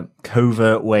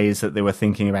covert ways that they were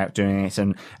thinking about doing it,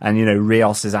 and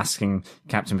Rios is asking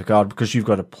Captain Picard, because you've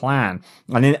got a plan,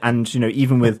 and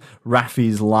even with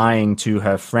Raffi's lying to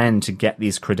her friend to get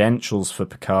these credentials for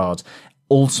Picard,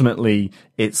 ultimately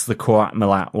it's the Qowat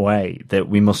Milat way that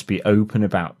we must be open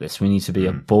about this. We need to be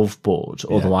above board,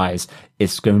 otherwise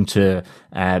it's going to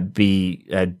be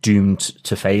doomed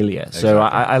to failure. Exactly. So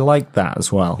I like that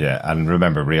as well. Yeah, and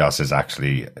remember, Rios is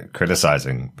actually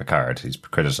criticizing Picard. He's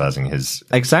criticizing his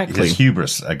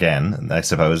hubris again, and I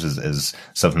suppose is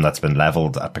something that's been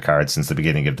leveled at Picard since the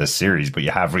beginning of this series. But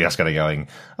you have Rios kind of going,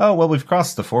 oh, well, we've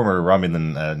crossed the former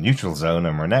Romulan neutral zone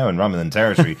and we're now in Romulan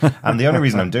territory. And the only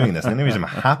reason I'm doing this, the only reason I'm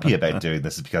happy about doing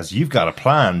this is because you've got a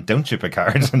plan, don't you,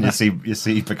 Picard? And you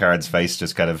see Picard's face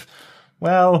just kind of,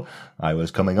 well, I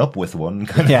was coming up with one.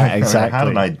 Yeah, exactly. I had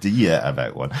an idea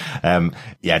about one.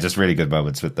 Just really good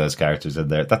moments with those characters in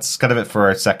there. That's kind of it for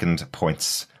our second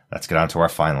points. Let's get on to our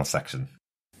final section.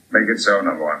 Make it so,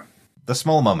 number one. The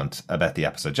small moment about the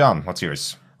episode. John, what's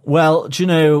yours? Well, do you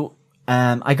know,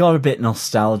 I got a bit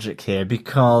nostalgic here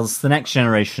because The Next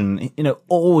Generation,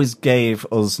 always gave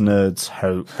us nerds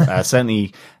hope.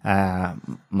 Certainly,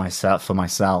 myself.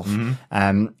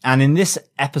 Mm-hmm. And in this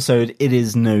episode, it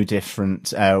is no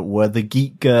different, where the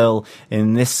geek girl,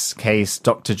 in this case,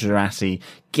 Dr. Jurati,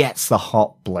 gets the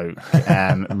hot bloke,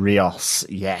 Rios.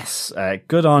 Yes.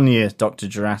 Good on you, Dr.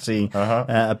 Jurati.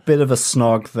 A bit of a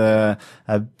snog there,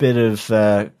 a bit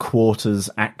of, quarters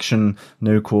action,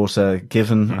 no quarter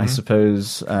given, I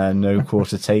suppose, no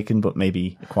quarter taken, but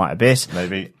maybe quite a bit.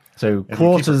 Maybe. So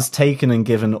quarters taken and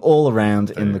given all around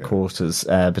in the quarters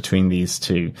between these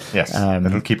two. Yes,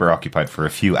 it'll keep her occupied for a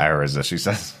few hours, as she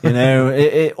says.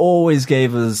 It always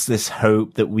gave us this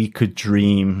hope that we could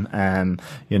dream,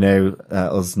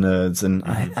 us nerds, and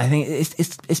I think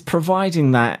it's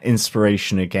providing that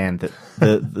inspiration again that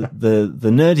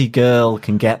the nerdy girl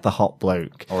can get the hot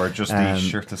bloke, or just the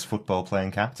shirtless football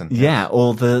playing captain. Yeah,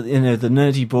 or the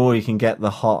nerdy boy can get the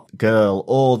hot girl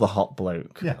or the hot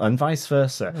bloke, and vice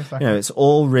versa. Exactly. It's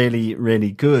all really,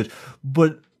 really good,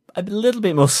 but a little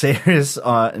bit more serious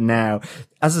now.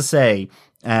 As I say,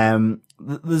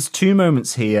 there's two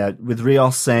moments here with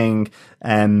Rios saying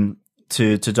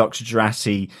to Dr.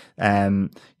 Jurati,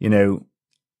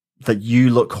 that you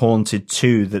look haunted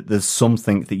too, that there's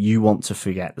something that you want to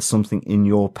forget. There's something in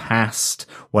your past,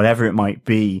 whatever it might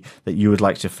be, that you would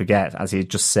like to forget, as he had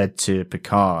just said to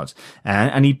Picard.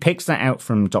 And he picks that out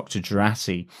from Dr.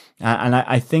 Jurati. And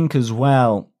I think as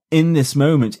well, in this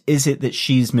moment, is it that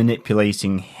she's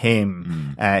manipulating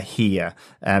him here?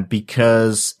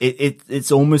 Because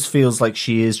it almost feels like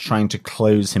she is trying to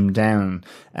close him down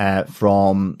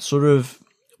from sort of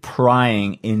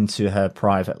prying into her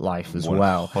private life as 100%,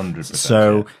 well. 100%.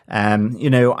 So,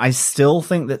 I still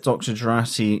think that Dr.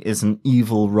 Jurati is an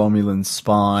evil Romulan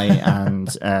spy and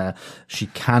she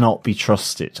cannot be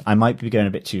trusted. I might be going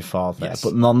a bit too far there,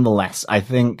 but nonetheless, I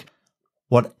think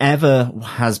whatever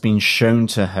has been shown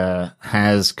to her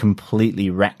has completely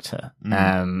wrecked her.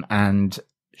 And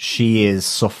she is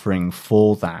suffering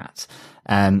for that.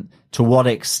 To what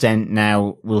extent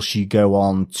now will she go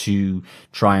on to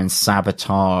try and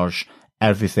sabotage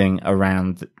everything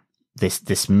around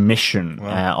this mission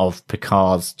of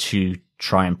Picard's to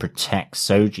try and protect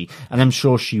Soji? And I'm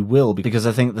sure she will, because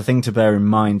I think the thing to bear in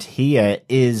mind here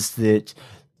is that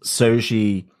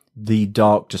Soji, the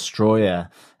Dark Destroyer,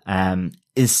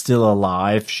 is still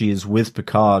alive. She is with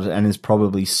Picard and is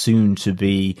probably soon to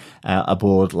be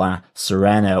aboard La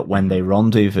Sirena when they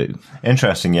rendezvous.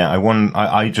 Interesting, yeah.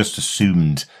 I just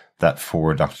assumed that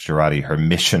for Dr. Jurati, her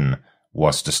mission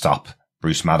was to stop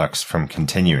Bruce Maddox from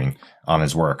continuing on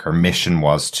his work. Her mission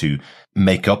was to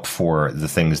make up for the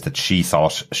things that she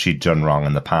thought she'd done wrong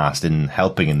in the past in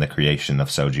helping in the creation of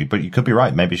Soji. But you could be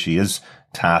right. Maybe she is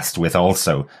tasked with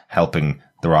also helping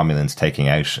the Romulans, taking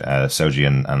out Soji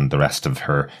and the rest of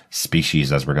her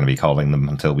species, as we're going to be calling them,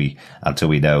 until we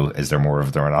know, is there more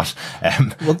of them or not.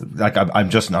 I'm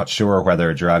just not sure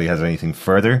whether Jurati has anything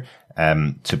further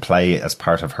to play as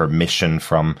part of her mission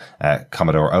from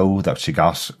Commodore O that she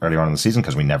got earlier on in the season,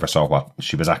 because we never saw what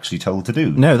she was actually told to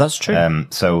do. No, that's true.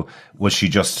 So was she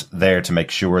just there to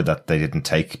make sure that they didn't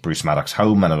take Bruce Maddox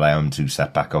home and allow him to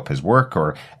set back up his work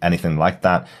or anything like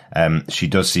that? She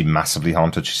does seem massively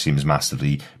haunted. She seems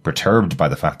massively perturbed by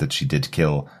the fact that she did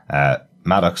kill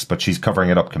Maddox, but she's covering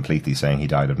it up completely, saying he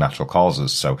died of natural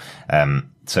causes. So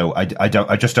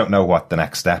I just don't know what the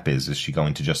next step is. Is she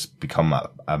going to just become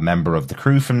a member of the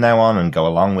crew from now on and go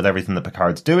along with everything that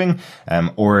Picard's doing?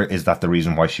 Or is that the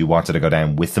reason why she wanted to go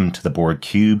down with them to the Borg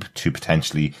cube to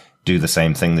potentially do the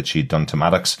same thing that she'd done to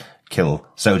Maddox, kill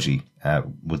Soji?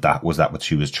 Was that what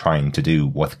she was trying to do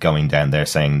with going down there,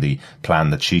 saying the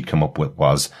plan that she'd come up with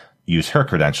was use her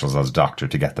credentials as doctor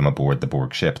to get them aboard the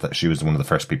Borg ship? That she was one of the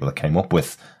first people that came up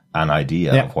with an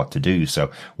idea of what to do.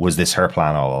 So was this her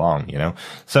plan all along, you know?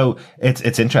 So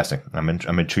it's interesting. I'm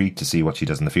intrigued to see what she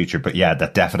does in the future. But yeah,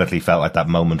 that definitely felt like that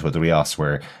moment with Rios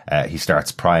where he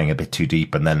starts prying a bit too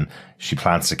deep, and then she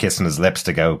plants a kiss on his lips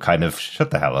to go kind of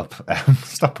shut the hell up,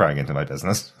 stop prying into my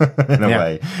business in a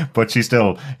way. But she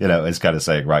still, you know, is kind of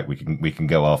saying, right, we can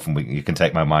go off and you can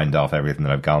take my mind off everything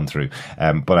that I've gone through.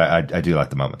 But I do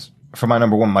like the moment. For my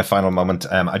number one, my final moment,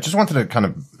 I just wanted to kind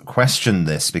of question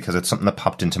this because it's something that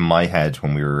popped into my head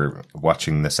when we were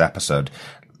watching this episode.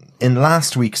 In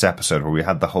last week's episode, where we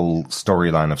had the whole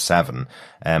storyline of Seven,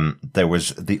 there was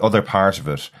the other part of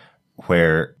it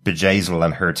where Bjayzl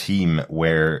and her team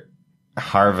were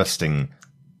harvesting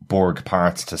Borg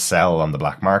parts to sell on the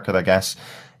black market, I guess.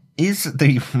 Is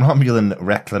the Romulan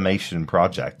Reclamation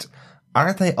Project,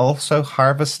 are they also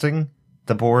harvesting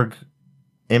the Borg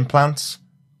implants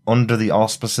under the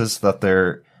auspices that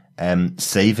they're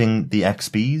saving the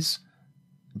XBs?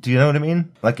 Do you know what I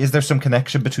mean? Like, is there some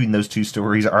connection between those two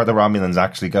stories? Are the Romulans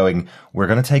actually going, we're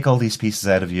going to take all these pieces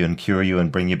out of you and cure you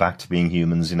and bring you back to being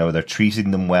humans? You know, they're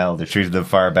treating them well. They're treating them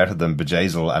far better than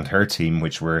Bjayzl and her team,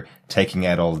 which were taking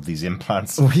out all of these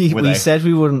implants. We said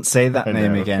we wouldn't say that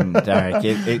name again, Derek.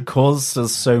 It caused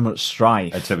us so much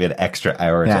strife. It took me an extra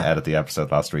hour to edit the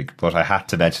episode last week, but I had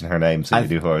to mention her name so you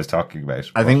knew who I was talking about.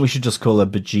 I think we should just call her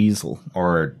Bjayzl.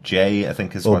 Or Jay, I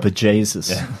think is or what... Or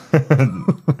Bjayzus.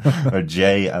 Yeah. Or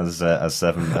Jay, as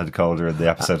Seven had called her in the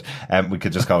episode. We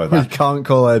could just call her that. We can't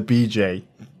call her BJ.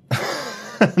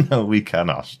 No, we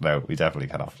cannot. No, we definitely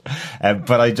cannot.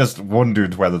 But I just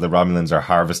wondered whether the Romulans are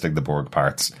harvesting the Borg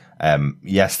parts.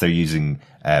 Yes, they're using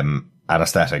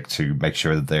anesthetic to make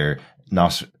sure that they're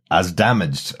not as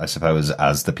damaged, I suppose,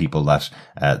 as the people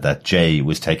that Jay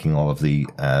was taking all of the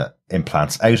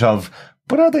implants out of.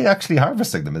 But are they actually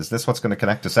harvesting them? Is this what's going to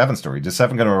connect to Seven's story? Is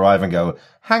Seven going to arrive and go,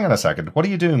 hang on a second, what are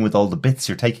you doing with all the bits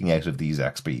you're taking out of these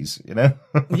XBs? You know?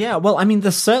 Yeah, well, I mean,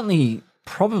 they're certainly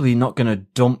probably not going to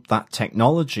dump that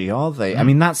technology, are they? I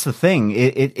mean, that's the thing.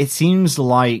 It seems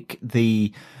like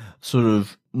the sort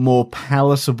of more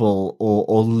palatable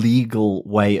or legal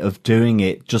way of doing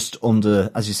it, just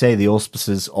under, as you say, the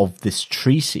auspices of this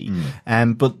treaty.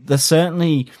 But they're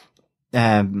certainly,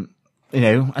 you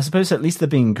know, I suppose at least they're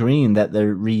being green, that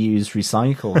they're reuse,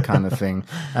 recycle kind of thing.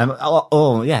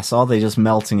 Yes, are they just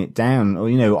melting it down? Or,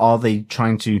 you know, are they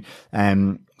trying to,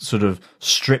 sort of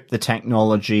strip the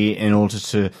technology in order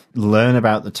to learn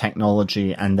about the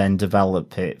technology and then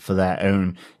develop it for their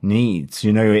own needs?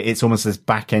 You know, it's almost this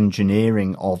back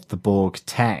engineering of the Borg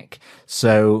tech.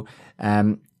 So,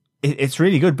 it's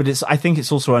really good, but I think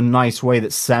it's also a nice way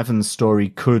that Seven's story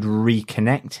could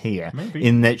reconnect here. Maybe.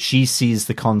 In that she sees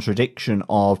the contradiction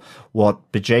of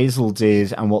what Bjayzl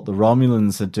did and what the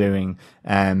Romulans are doing,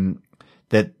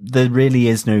 that there really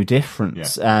is no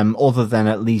difference, other than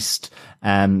at least,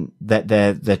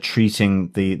 that they're treating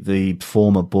the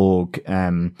former Borg,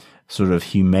 sort of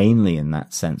humanely in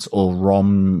that sense, or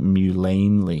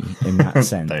Romulanely in that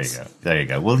sense. There you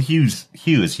go. Well, Hugh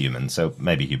is human, so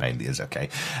maybe humanely is okay.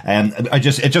 It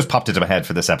just popped into my head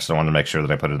for this episode. I wanted to make sure that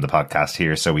I put it in the podcast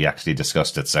here, so we actually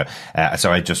discussed it. So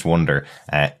I just wonder,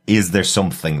 is there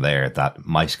something there that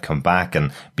might come back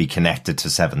and be connected to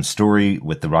Seven's story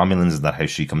with the Romulans, and that how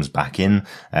she comes back in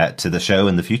to the show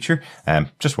in the future?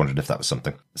 Just wondered if that was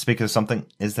something. Speaking of something,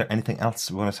 is there anything else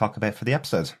we want to talk about for the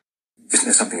episode? Isn't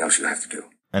there something else you have to do?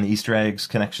 Any Easter eggs,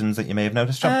 connections that you may have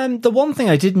noticed, John? The one thing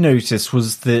I did notice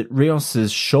was that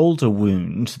Rios's shoulder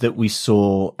wound that we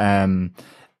saw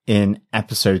in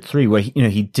episode 3, where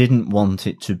he didn't want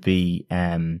it to be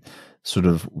sort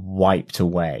of wiped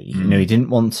away. He didn't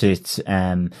want it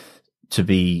to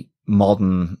be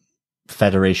modern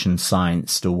Federation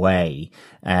scienced away,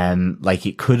 like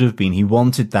it could have been. He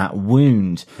wanted that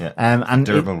wound, and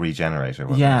durable regenerator.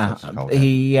 But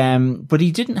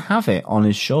he didn't have it on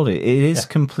his shoulder. It is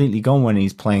completely gone when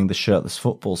he's playing the shirtless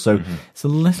football. So it's a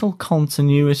little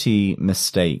continuity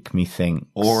mistake, methinks.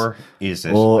 Or is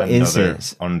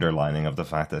it underlining of the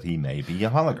fact that he may be a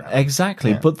hologram?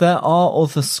 Exactly. But there are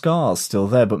other scars still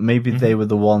there, but maybe they were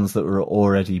the ones that were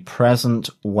already present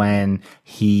when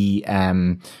he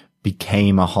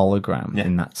became a hologram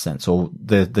in that sense, or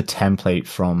the template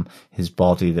from his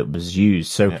body that was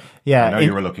used. So I know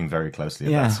you were looking very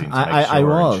closely at that scene. I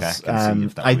was.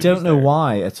 I don't know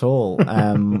why at all.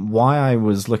 Why I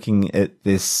was looking at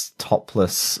this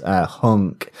topless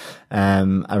hunk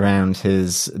around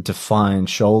his defined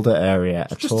shoulder area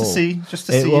at all. Just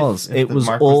to see. It was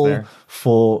all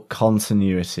for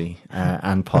continuity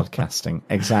and podcasting.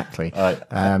 Exactly.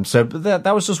 So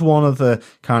that was just one of the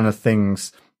kind of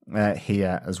things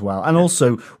here as well. And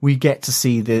also we get to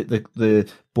see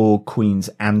the Borg Queen's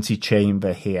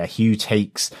antechamber here. Hugh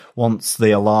takes, once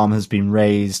the alarm has been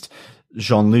raised,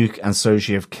 Jean-Luc and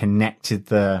Soji have connected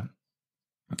the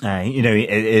it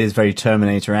is very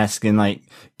Terminator-esque in like,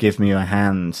 give me your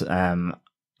hand,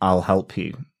 I'll help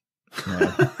you.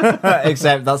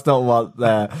 Except that's not what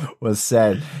was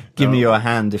said. Give me your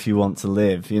hand if you want to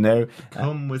live,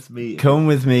 Come with me. Come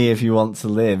with me if you want to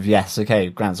live. Yes, okay,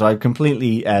 grand. So I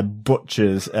completely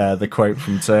butchered the quote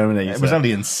from Terminator. It was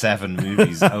only in 7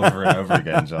 movies over and over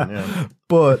again, John. Yeah.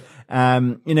 But,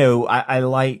 I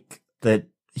like that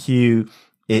Hugh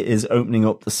is opening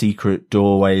up the secret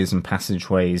doorways and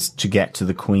passageways to get to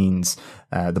the Queen's,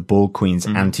 the Borg Queen's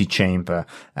antechamber.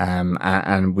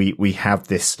 And we have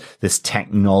this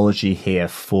technology here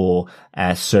for,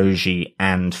 Soji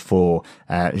and for,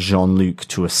 Jean-Luc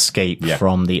to escape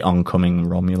from the oncoming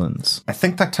Romulans. I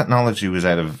think that technology was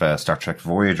out of, Star Trek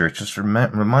Voyager. It just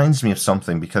reminds me of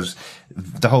something, because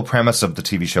the whole premise of the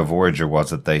TV show Voyager was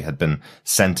that they had been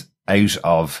sent out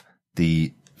of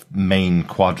the main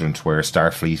quadrant where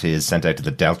Starfleet is, sent out to the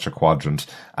Delta quadrant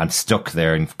and stuck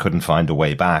there and couldn't find a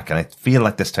way back. And I feel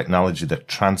like this technology that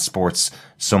transports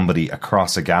somebody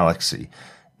across a galaxy,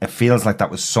 it feels like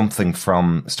that was something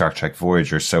from Star Trek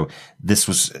Voyager. So this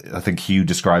was, I think Hugh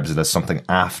describes it as something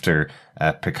after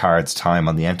Picard's time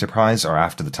on the Enterprise, or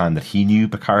after the time that he knew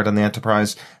Picard on the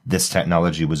Enterprise. This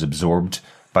technology was absorbed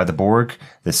by the Borg,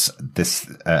 this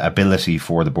ability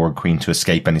for the Borg Queen to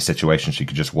escape any situation. She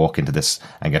could just walk into this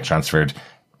and get transferred,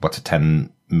 to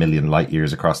 10 million light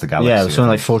years across the galaxy. Yeah, it was something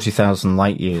like 40,000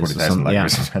 light years. 40,000 light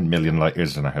years, 10 million light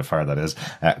years. I don't know how far that is.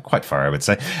 Quite far, I would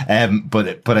say.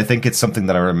 But I think it's something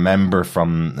that I remember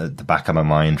from the back of my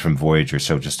mind from Voyager.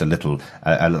 So just a little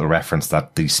reference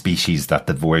that the species that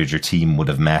the Voyager team would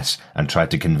have met and tried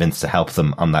to convince to help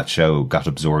them on that show got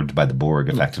absorbed by the Borg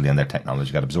effectively, and their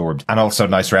technology got absorbed. And also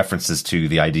nice references to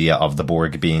the idea of the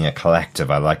Borg being a collective.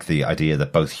 I like the idea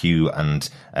that both Hugh and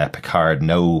Picard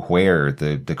know where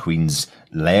the Queen's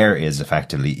lair is,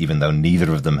 effectively, even though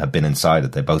neither of them have been inside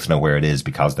it. They both know where it is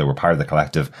because they were part of the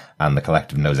collective, and the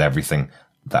collective knows everything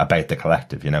about the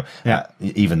collective,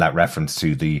 even that reference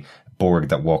to the Borg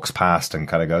that walks past and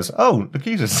kind of goes, "Oh,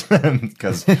 Locutus,"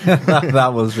 because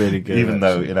that was really good. Even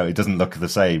though it doesn't look the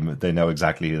same, they know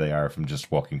exactly who they are from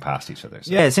just walking past each other.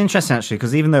 So. Yeah, it's interesting actually,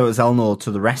 because even though it was Elnor to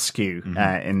the rescue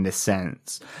in this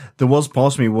sense, there was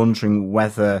part of me wondering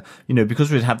whether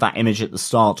because we'd had that image at the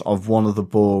start of one of the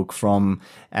Borg from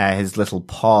his little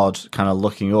pod kind of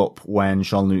looking up when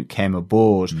Jean-Luc came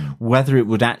aboard, whether it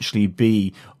would actually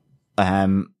be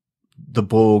the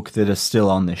Borg that are still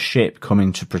on the ship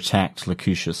coming to protect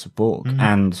Locutus of Borg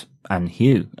and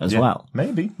Hugh as well.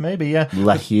 Maybe, yeah.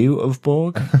 Le Hugh of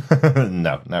Borg?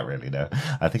 No, not really, no.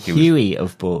 I think he Huey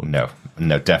of Borg. No,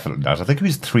 definitely not. I think he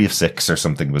was 3 of 6 or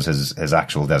something was his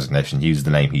actual designation. Hugh's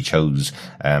the name he chose.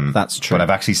 That's true. But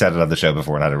I've actually said it on the show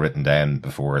before and had it written down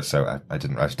before, so I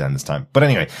didn't write it down this time. But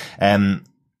anyway,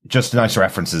 just nice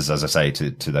references, as I say,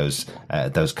 to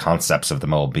those concepts of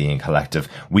them all being collective.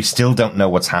 We still don't know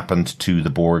what's happened to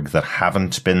the Borg that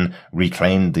haven't been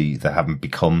reclaimed, that haven't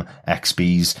become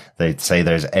XBs. They say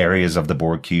there's areas of the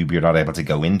Borg cube you're not able to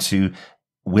go into.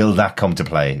 Will that come to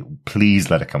play?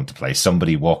 Please let it come to play.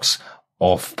 Somebody walks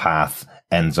off path,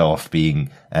 ends off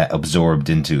being absorbed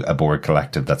into a Borg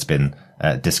collective that's been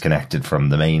disconnected from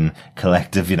the main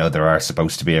collective. There are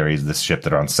supposed to be areas of this ship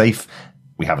that are unsafe.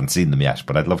 we haven't seen them yet,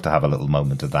 but I'd love to have a little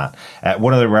moment of that.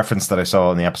 One other reference that I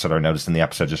saw in the episode, or noticed in the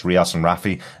episode, just Rios and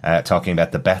Raffi talking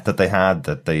about the bet that they had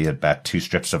bet 2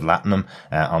 strips of latinum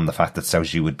on the fact that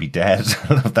Soji would be dead.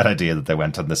 I love that idea that they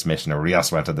went on this mission, or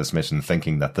Rios went on this mission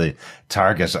thinking that the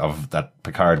target of that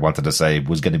Picard wanted to say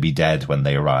was going to be dead when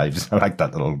they arrived. I like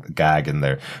that little gag in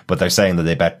there. But they're saying that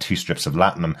they bet 2 strips of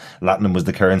latinum. Latinum was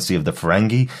the currency of the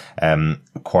Ferengi.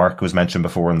 Quark was mentioned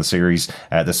before in the series.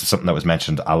 This is something that was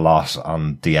mentioned a lot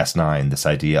on DS9, this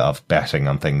idea of betting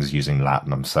on things using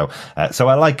latinum. So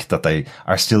I like that they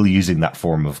are still using that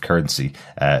form of currency.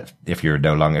 If you're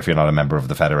not a member of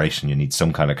the Federation, you need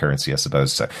some kind of currency, I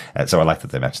suppose. So I like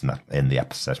that they mentioned that in the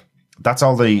episode. That's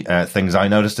all the things I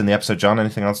noticed in the episode. John,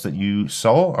 anything else that you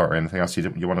saw, or anything else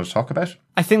you wanted to talk about?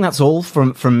 I think that's all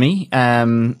from me,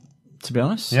 to be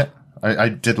honest. Yeah. I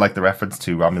did like the reference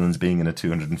to Romulans being in a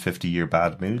 250-year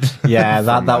bad mood. Yeah,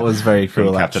 that was very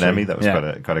cool. Captain Emmy, that was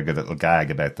quite a good little gag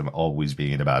about them always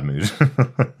being in a bad mood.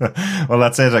 Well,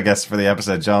 that's it, I guess, for the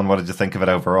episode. John, what did you think of it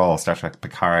overall? Star Trek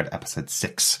Picard, episode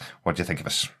 6. What do you think of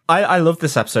it? I love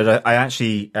this episode. I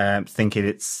actually think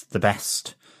it's the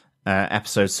best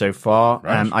episode so far.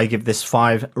 Right. I give this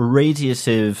 5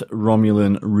 radiative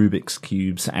Romulan Rubik's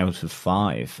Cubes out of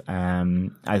 5.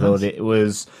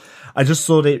 I just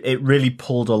thought it really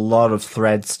pulled a lot of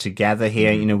threads together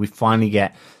here. You know, we finally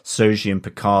get Soji and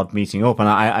Picard meeting up, and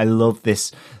I love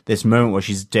this moment where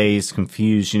she's dazed,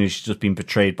 confused. You know, she's just been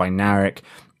betrayed by Narek.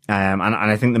 And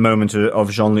I think the moment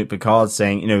of Jean-Luc Picard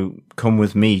saying, you know, come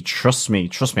with me, trust me.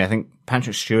 I think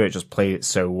Patrick Stewart just played it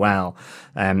so well.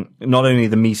 Not only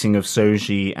the meeting of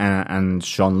Soji and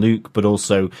Jean-Luc, but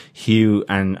also Hugh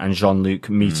and Jean-Luc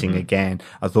meeting again,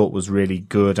 I thought was really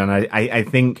good. And I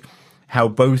think how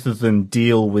both of them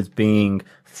deal with being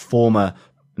former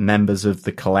members of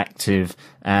the collective,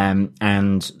 and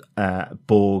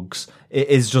Borgs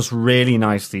is just really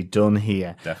nicely done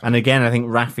here. Definitely. And again, I think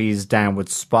Raffi's downward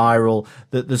spiral,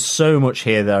 that there's so much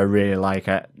here that I really like.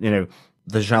 You know,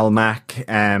 the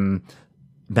Jalmak,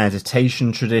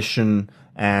 meditation tradition,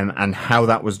 and how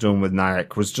that was done with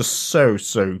Narek was just so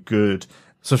good.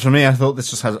 So for me, I thought this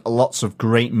just has lots of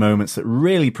great moments that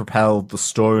really propelled the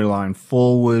storyline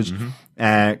forward,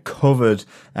 covered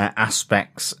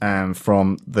aspects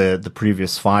from the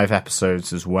previous 5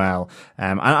 episodes as well.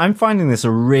 I'm finding this a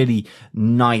really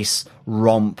nice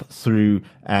romp through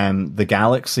the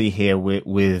galaxy here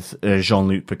with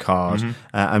Jean-Luc Picard.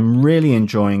 I'm really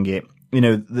enjoying it. You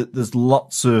know, there's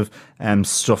lots of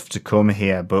stuff to come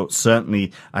here, but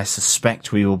certainly I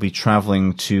suspect we will be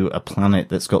traveling to a planet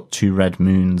that's got 2 red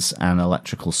moons and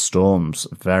electrical storms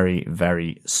very,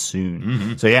 very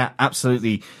soon. So yeah,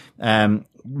 absolutely.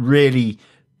 Really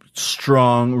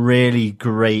strong, really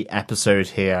great episode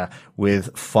here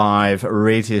with 5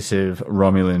 radiative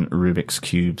Romulan Rubik's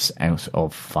Cubes out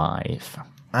of 5.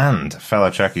 And fellow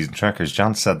Trekkies and Trekkers,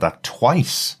 John said that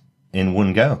twice in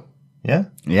one go. Yeah?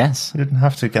 Yes. You didn't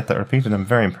have to get that repeated. I'm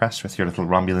very impressed with your little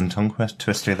Romulan tongue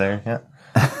twister there. Yeah.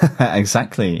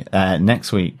 Exactly.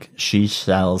 Next week,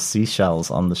 seashells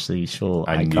on the seashore.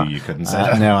 I knew you couldn't say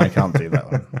that. No, I can't do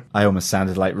that one. I almost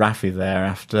sounded like Raffi there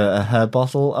after her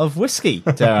bottle of whiskey,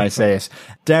 dare I say it.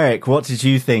 Derek, what did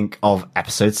you think of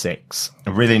episode 6?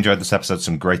 I really enjoyed this episode.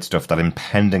 Some great stuff. That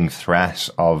impending threat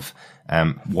of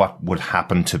what would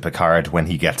happen to Picard when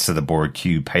he gets to the Borg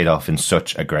cube paid off in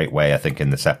such a great way, I think, in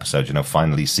this episode. You know,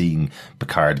 finally seeing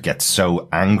Picard get so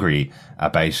angry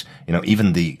about, you know,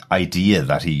 even the idea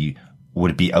that he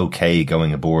would be okay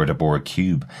going aboard a Borg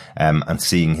cube, and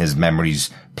seeing his memories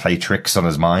play tricks on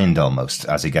his mind almost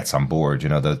as he gets on board. You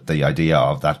know, the idea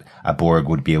of that a Borg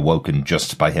would be awoken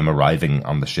just by him arriving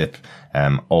on the ship,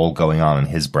 all going on in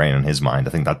his brain and his mind.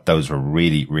 I think that those were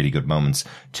really, really good moments.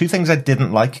 2 things I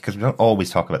didn't like, because we don't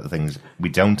always talk about the things we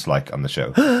don't like on the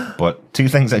show, but 2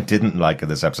 things I didn't like in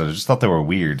this episode. I just thought they were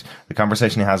weird. The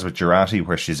conversation he has with Jurati,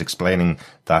 where she's explaining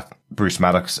that Bruce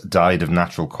Maddox died of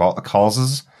natural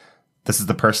causes. This is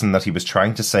the person that he was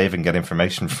trying to save and get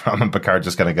information from, and Picard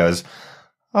just kind of goes,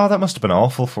 oh, that must have been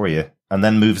awful for you, and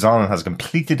then moves on and has a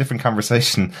completely different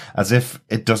conversation as if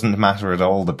it doesn't matter at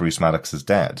all that Bruce Maddox is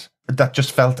dead. That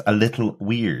just felt a little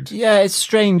weird. Yeah, it's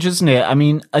strange, isn't it? I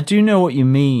mean, I do know what you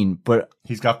mean, but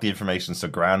he's got the information, so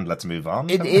grand, let's move on.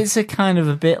 It is a kind of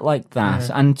a bit like that.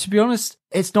 Yeah. And to be honest,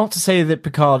 it's not to say that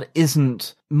Picard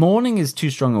isn't... Mourning is too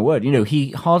strong a word. You know,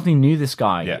 he hardly knew this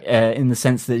guy, in the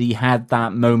sense that he had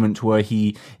that moment where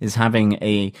he is having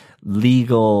a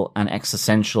legal and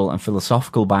existential and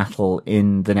philosophical battle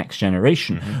in The Next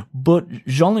Generation. But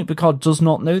Jean-Luc Picard does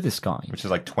not know this guy. Which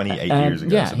is like 28 years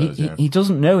ago, I suppose. He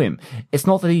doesn't know him. It's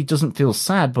not that he doesn't feel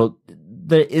sad, but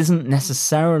there isn't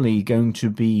necessarily going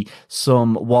to be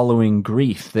some wallowing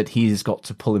grief that he's got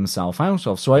to pull himself out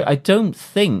of. So I don't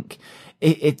think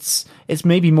it's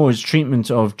maybe more his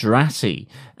treatment of Jurati,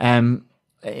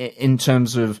 in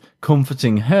terms of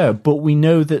comforting her, but we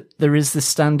know that there is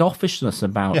this standoffishness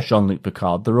about Jean-Luc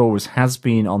Picard. There always has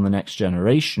been on The Next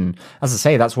Generation. As I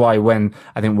say, that's why when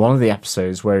I think one of the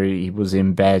episodes where he was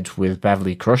in bed with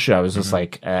Beverly Crusher, I was just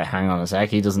like, hang on a sec,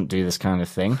 he doesn't do this kind of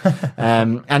thing.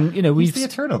 And, you know, he's the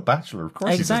eternal bachelor, of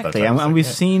course. Exactly. And we've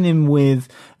seen him with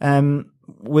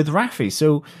Raffi.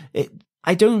 So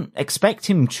I don't expect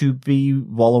him to be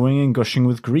wallowing and gushing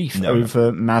with grief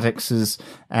over Maddox's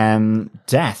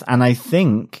death. And I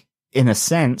think, in a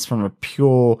sense, from a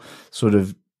pure sort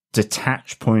of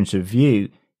detached point of view,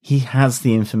 he has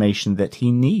the information that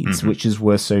he needs, which is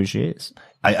where Soji is.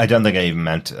 I don't think I even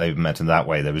meant in that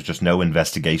way. There was just no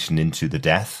investigation into the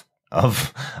death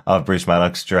of Bruce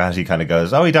Maddox. Jurati kind of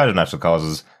goes, oh, he died of natural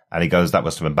causes. And he goes, that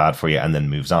must have been bad for you, and then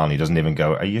moves on. He doesn't even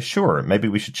go, are you sure? Maybe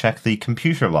we should check the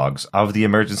computer logs of the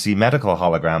emergency medical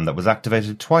hologram that was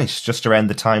activated twice just around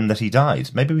the time that he died.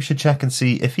 Maybe we should check and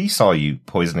see if he saw you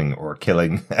poisoning or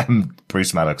killing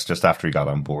Bruce Maddox just after he got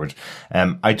on board.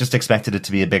 I just expected it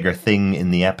to be a bigger thing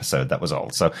in the episode, that was all.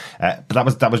 So,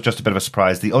 but that was just a bit of a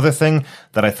surprise. The other thing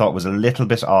that I thought was a little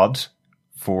bit odd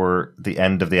for the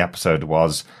end of the episode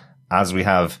was, as we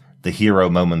have the hero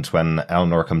moment when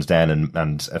Elnor comes down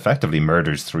and effectively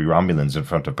murders 3 Romulans in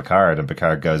front of Picard, and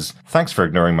Picard goes, thanks for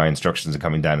ignoring my instructions and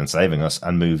coming down and saving us,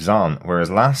 and moves on.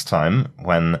 Whereas last time,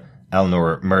 when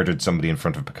Elnor murdered somebody in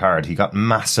front of Picard, he got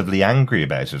massively angry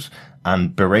about it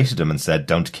and berated him and said,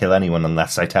 don't kill anyone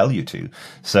unless I tell you to.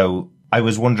 So I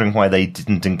was wondering why they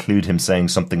didn't include him saying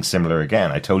something similar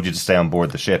again. I told you to stay on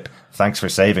board the ship. Thanks for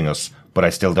saving us, but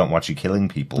I still don't want you killing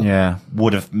people. Yeah.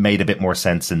 Would have made a bit more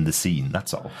sense in the scene,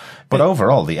 that's all. But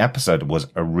overall, the episode was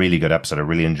a really good episode. I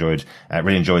really enjoyed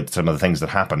some of the things that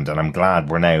happened, and I'm glad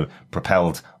we're now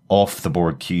propelled off the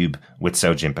Borg cube with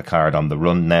Soji and Picard on the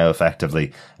run now,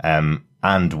 effectively,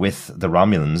 and with the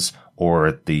Romulans,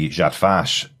 or the Zhat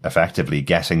Vash, effectively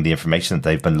getting the information that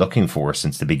they've been looking for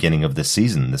since the beginning of this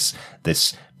season. This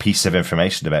piece of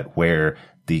information about where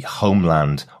the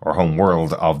homeland or home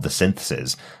world of the synths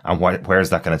is, and where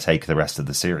is that going to take the rest of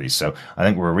the series. So I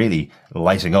think we're really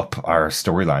lighting up our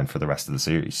storyline for the rest of the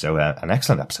series. So an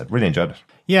excellent episode. Really enjoyed it.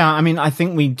 Yeah, I mean, I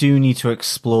think we do need to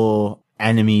explore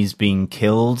enemies being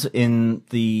killed in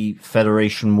the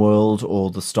Federation world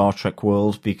or the Star Trek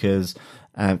world, because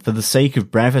for the sake of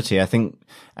brevity, I think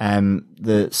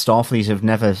the Starfleet have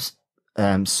never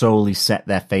solely set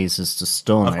their faces to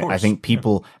stun. I think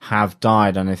people have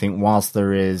died, and I think whilst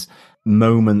there is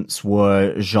moments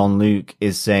where Jean-Luc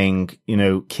is saying, you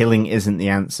know, killing isn't the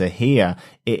answer here,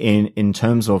 in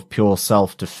terms of pure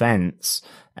self-defense,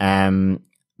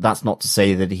 that's not to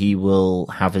say that he will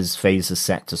have his phases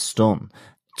set to stun.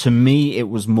 To me, it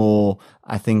was more,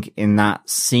 I think, in that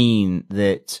scene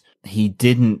that he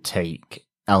didn't take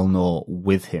Elnor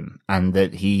with him, and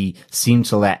that he seemed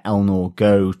to let Elnor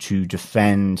go to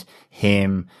defend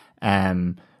him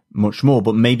much more,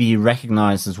 but maybe he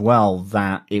recognized as well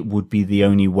that it would be the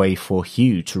only way for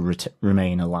Hugh to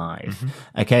remain alive.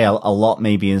 Okay, a lot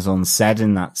maybe is unsaid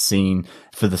in that scene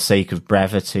for the sake of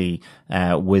brevity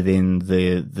within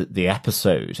the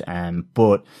episode,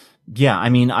 but yeah, I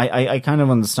mean, I kind of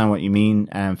understand what you mean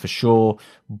for sure,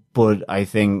 but I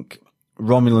think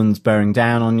Romulans bearing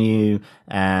down on you,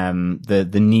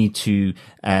 the need to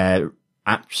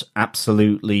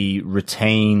absolutely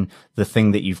retain the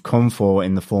thing that you've come for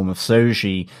in the form of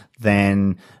Soji,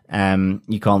 then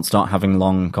you can't start having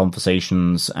long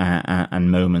conversations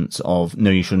and moments of, no,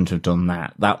 you shouldn't have done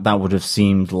that. That would have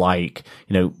seemed like,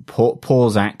 you know,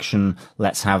 pause action,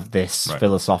 let's have this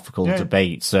philosophical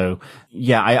debate. So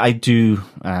yeah, I do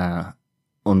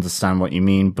understand what you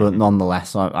mean, but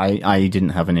nonetheless, I didn't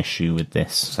have an issue with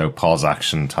this. So pause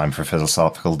action, time for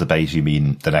philosophical debate, you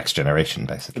mean The Next Generation,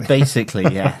 basically?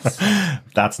 Basically, yes.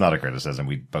 That's not a criticism.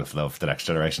 We both love The Next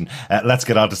Generation. Let's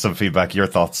get on to some feedback, your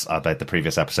thoughts about the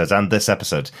previous episodes and this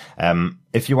episode.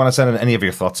 If you want to send in any of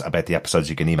your thoughts about the episodes,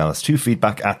 you can email us to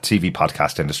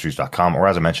feedback@tvpodcastindustries.com, or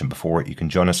as I mentioned before, you can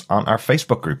join us on our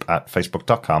Facebook group at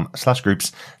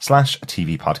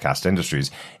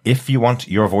facebook.com/groups/tvpodcastindustries. If you want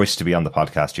your voice to be on the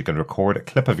podcast, you can record a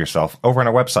clip of yourself over on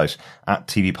our website at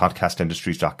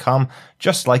tvpodcastindustries.com,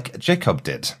 just like Jacob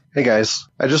did. Hey guys,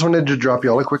 I just wanted to drop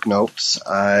y'all a quick note.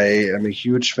 I am a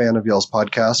huge fan of y'all's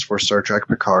podcast for Star Trek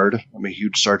Picard. I'm a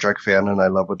huge Star Trek fan, and I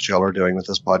love what y'all are doing with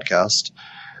this podcast.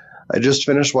 I just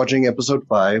finished watching episode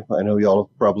 5. I know y'all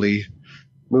have probably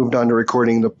moved on to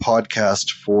recording the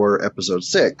podcast for episode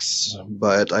 6,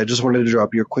 but I just wanted to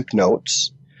drop you a quick note.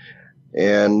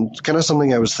 And kind of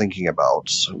something I was thinking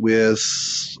about with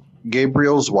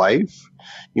Gabriel's wife.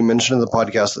 You mentioned in the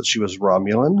podcast that she was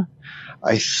Romulan.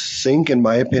 I think, in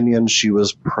my opinion, she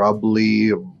was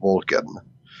probably Vulcan.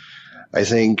 I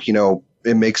think,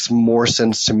 it makes more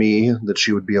sense to me that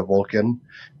she would be a Vulcan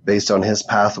based on his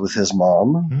path with his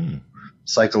mom.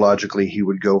 Psychologically, he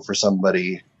would go for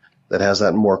somebody that has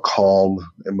that more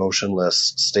calm,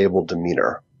 emotionless, stable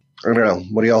demeanor. I don't know.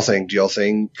 What do y'all think? Do y'all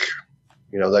think,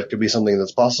 that could be something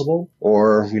that's possible?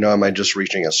 Or, am I just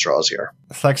reaching at straws here?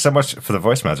 Thanks so much for the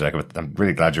voicemail, Jacob. I'm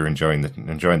really glad you're enjoying the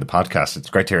podcast. It's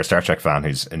great to hear a Star Trek fan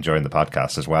who's enjoying the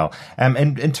podcast as well.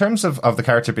 In terms of the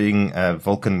character being a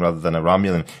Vulcan rather than a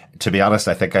Romulan, to be honest,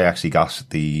 I think I actually got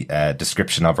the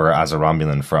description of her as a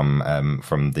Romulan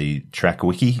from the Trek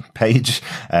Wiki page.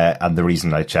 And the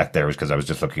reason I checked there was because I was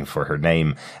just looking for her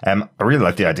name. I really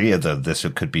like the idea that this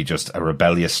could be just a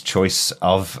rebellious choice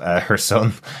of her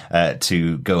son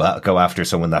to go after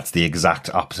someone that's the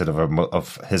exact opposite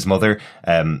of his mother.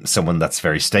 Someone that's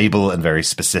very stable and very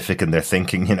specific in their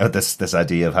thinking. This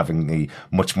idea of having a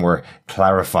much more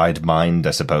clarified mind,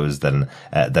 I suppose, than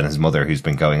his mother, who's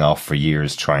been going off for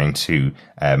years trying to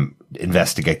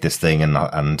investigate this thing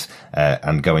and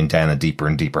going down a deeper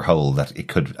and deeper hole, that it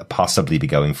could possibly be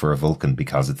going for a Vulcan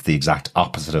because it's the exact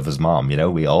opposite of his mom.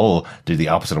 We all do the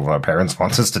opposite of what our parents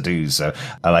want us to do. So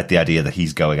I like the idea that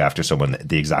he's going after someone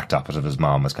the exact opposite of his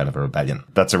mom as kind of a rebellion.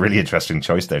 That's a really interesting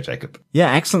choice there, Jacob.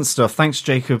 Yeah, excellent stuff. Thanks,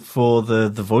 Jacob, for the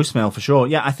voicemail, for sure.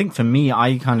 Yeah, I think for me,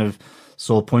 I kind of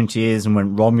saw pointy ears and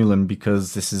went Romulan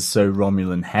because this is so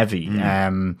Romulan heavy.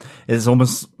 It's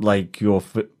almost like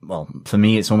for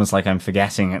me, it's almost like I'm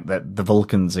forgetting that the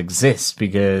Vulcans exist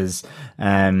because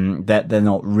that they're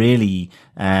not really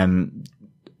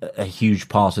a huge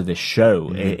part of this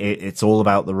show. It's all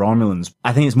about the Romulans.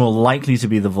 I think it's more likely to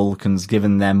be the Vulcans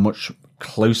given their much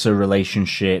closer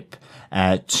relationship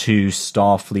to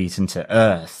Starfleet and to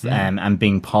Earth, and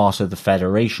being part of the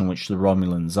Federation, which the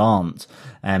Romulans aren't.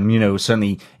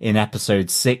 Certainly in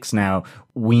episode 6 now,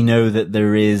 we know that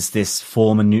there is this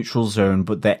former neutral zone,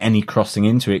 but that any crossing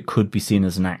into it could be seen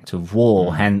as an act of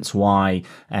war. Hence why,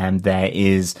 there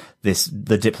is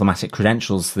the diplomatic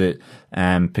credentials that,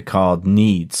 Picard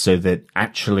needs, so that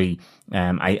actually,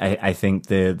 I think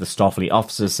the Starfleet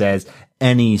officer says,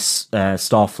 any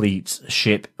Starfleet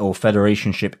ship or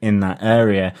Federation ship in that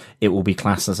area, it will be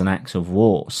classed as an act of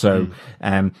war. So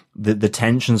the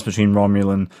tensions between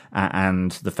Romulan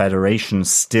and the Federation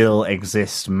still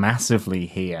exist massively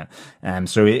here.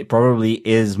 So it probably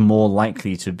is more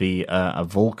likely to be a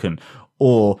Vulcan.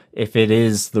 Or if it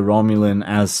is the Romulan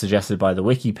as suggested by the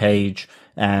wiki page,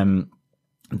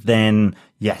 then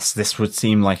yes, this would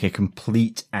seem like a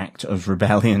complete act of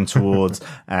rebellion towards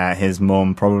his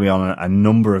mum, probably on a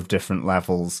number of different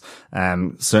levels.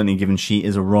 Certainly given she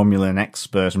is a Romulan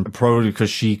expert, and probably because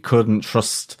she couldn't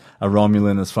trust a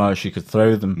Romulan as far as she could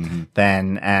throw them,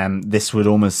 then this would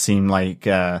almost seem like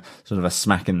sort of a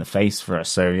smack in the face for her.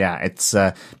 So yeah,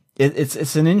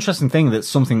 it's an interesting thing that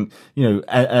something,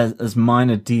 as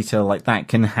minor detail like that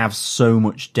can have so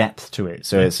much depth to it.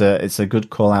 So it's a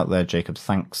good call out there, Jacob.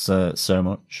 Thanks so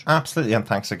much. Absolutely. And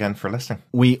thanks again for listening.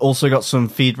 We also got some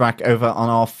feedback over on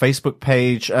our Facebook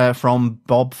page from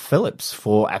Bob Phillips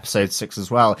for episode 6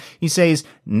 as well. He says,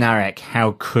 Narek,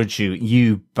 how could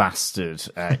you bastard,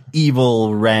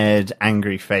 evil, red,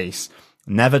 angry face.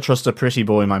 Never trust a pretty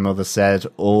boy, my mother said,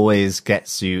 always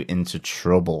gets you into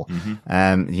trouble.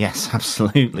 Yes,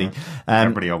 absolutely.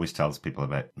 Everybody always tells people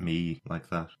about me like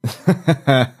that.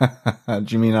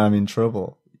 Do you mean I'm in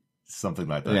trouble? Something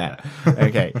like that. Yeah.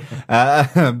 Okay.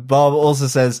 Bob also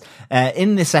says,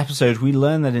 in this episode, we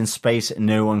learn that in space,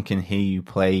 no one can hear you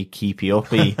play keepy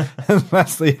uppy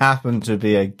unless they happen to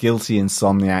be a guilty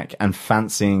insomniac and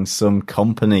fancying some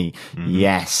company.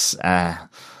 Yes.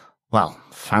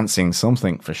 Fancying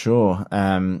something for sure.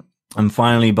 And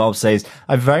finally, Bob says,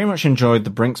 I very much enjoyed the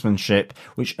brinksmanship,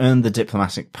 which earned the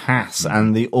diplomatic pass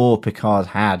and the awe Picard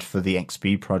had for the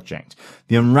XP project.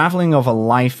 The unraveling of a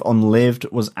life unlived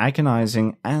was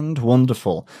agonizing and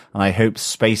wonderful, and I hope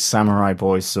Space Samurai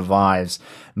Boy survives.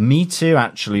 Me too,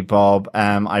 actually, Bob.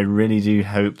 I really do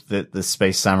hope that the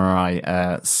Space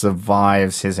Samurai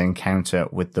survives his encounter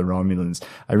with the Romulans.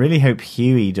 I really hope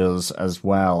Huey does as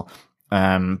well.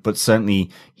 But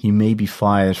certainly he may be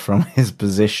fired from his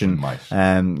position,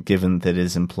 given that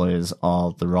his employers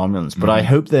are the Romulans. But I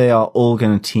hope they are all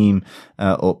going to team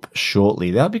up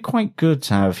shortly. That would be quite good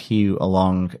to have Hugh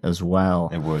along as well.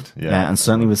 It would, yeah. And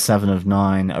certainly with 7 of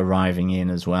 9 arriving in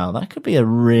as well. That could be a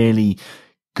really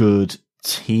good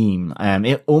team.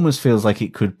 It almost feels like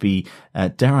it could be,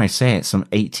 dare I say it, some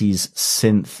 80s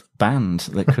synth band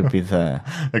that could be there.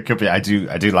 It could be. I do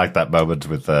like that moment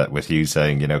with you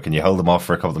saying, can you hold them off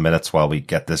for a couple of minutes while we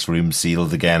get this room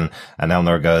sealed again? And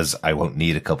Elnor goes, I won't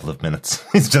need a couple of minutes.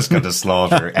 He's just going to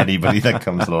slaughter anybody that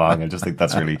comes along. I just think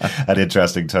that's really an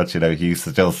interesting touch. He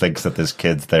still thinks that this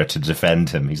kid's there to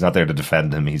defend him. He's not there to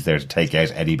defend him. He's there to take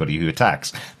out anybody who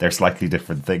attacks. They're slightly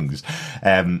different things.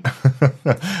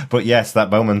 But yes, that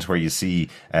moment where you see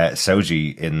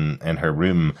Soji in her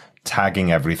room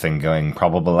tagging everything, going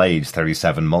probable age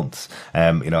 37 months,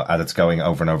 and it's going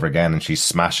over and over again, and she's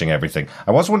smashing everything.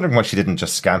 I was wondering why she didn't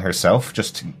just scan herself,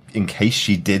 just in case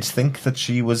she did think that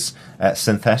she was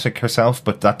synthetic herself,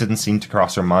 but that didn't seem to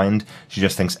cross her mind. She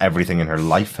just thinks everything in her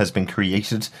life has been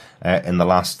created in the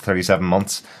last 37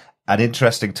 months. An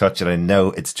interesting touch, and I know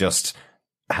it's just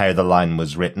how the line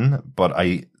was written, but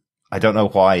I don't know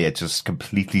why it just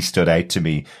completely stood out to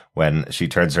me when she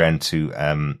turns around to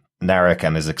Narek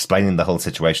and is explaining the whole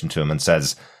situation to him and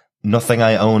says, nothing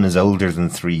I own is older than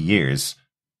 3 years.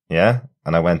 Yeah?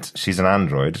 And I went, she's an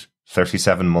android.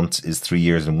 37 months is 3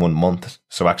 years and 1 month.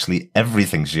 So actually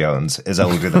everything she owns is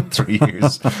older than 3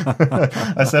 years.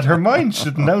 I said, her mind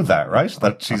should know that, right?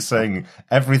 That she's saying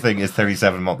everything is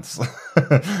 37 months.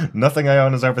 Nothing I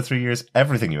own is over 3 years.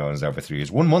 Everything you own is over 3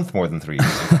 years. 1 month more than 3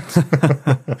 years.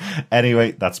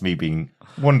 Anyway, that's me being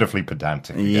wonderfully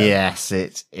pedantic again. Yes,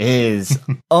 it is.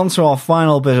 On to our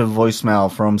final bit of voicemail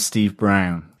from Steve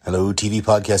Brown. Hello, TV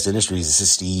Podcast Industries. This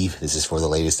is Steve. This is for the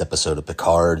latest episode of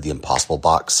Picard, The Impossible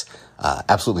Box.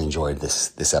 Absolutely enjoyed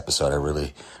this episode.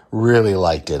 I really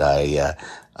liked it.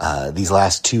 These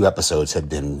last 2 episodes have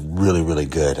been really, really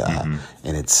good. And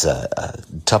it's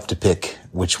tough to pick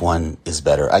which one is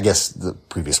better. I guess the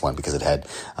previous one because it had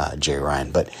Jay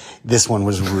Ryan, but this one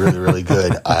was really, really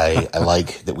good. I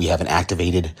like that we have an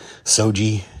activated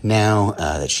Soji now,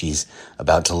 that she's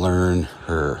about to learn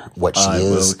what she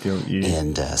is. Will kill you.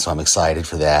 And so I'm excited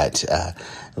for that.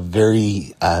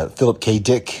 Very Philip K.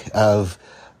 Dick of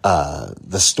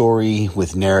the story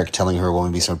with Narek telling her, well,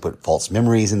 maybe someone put false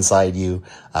memories inside you.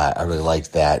 I really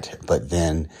liked that. But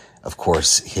then, of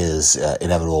course, his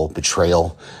inevitable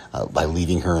betrayal by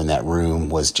leaving her in that room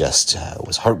was just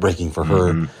was heartbreaking for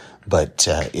her. But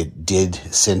it did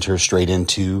send her straight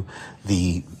into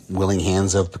the willing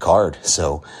hands of Picard.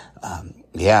 So,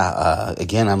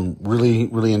 again, I'm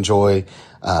really enjoy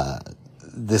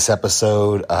this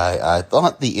episode. I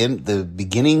thought the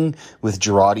beginning with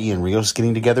Girardi and Rios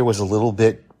getting together was a little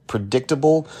bit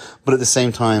predictable, but at the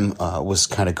same time was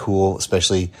kind of cool,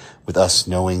 especially with us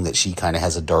knowing that she kind of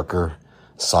has a darker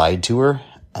side to her.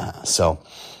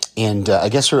 I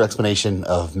guess her explanation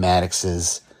of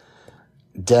Maddox's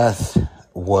death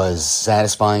was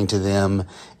satisfying to them,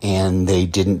 and they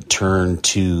didn't turn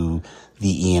to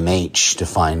the EMH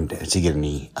to get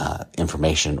any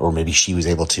information, or maybe she was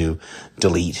able to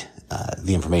delete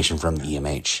the information from the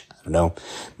EMH. I don't know.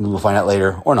 Maybe we'll find out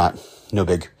later, or not. No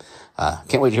big.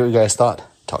 Can't wait to hear what you guys thought.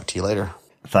 Talk to you later.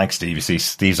 Thanks, Steve. You see,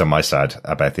 Steve's on my side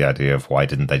about the idea of why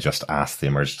didn't they just ask the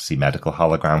emergency medical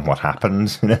hologram what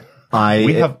happened?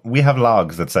 We have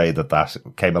logs that say that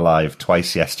came alive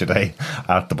twice yesterday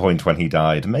at the point when he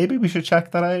died. Maybe we should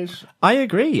check that out. I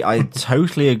agree. I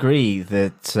totally agree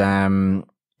that,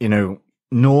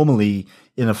 normally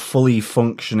in a fully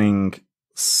functioning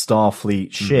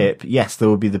Starfleet ship, yes, there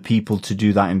would be the people to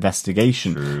do that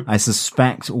investigation. True. I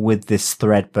suspect with this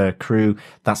threadbare crew,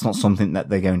 that's not something that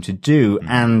they're going to do.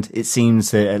 And it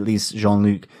seems that at least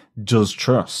Jean-Luc does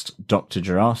trust Dr.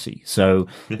 Girardi. So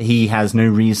he has no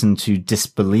reason to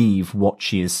disbelieve what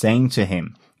she is saying to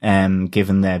him.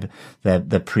 Given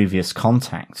their previous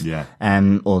contact. Yeah.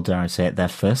 Or dare I say it, their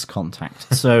first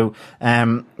contact. So,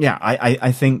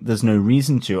 I think there's no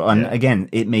reason to. And again,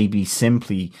 it may be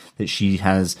simply that she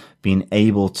has been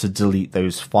able to delete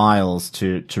those files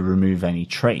to remove any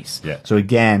trace. Yeah. So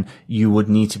again, you would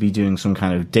need to be doing some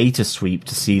kind of data sweep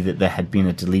to see that there had been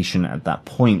a deletion at that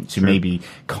point to maybe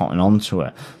cotton onto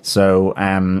it. So,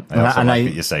 I also like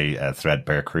that you say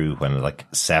threadbare crew when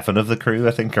 7 of the crew,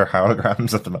 I think, are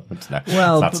holograms at the moment. No,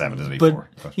 well, it's not 7, it's 4.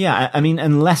 But. Yeah, I mean,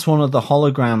 unless one of the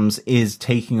holograms is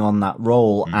taking on that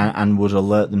role and would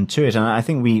alert them to it. And I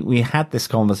think we had this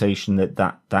conversation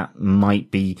that might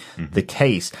be the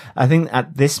case. I think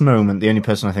at this moment, the only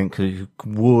person I think who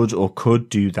would or could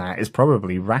do that is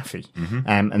probably Raffi.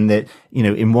 And that,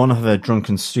 in one of her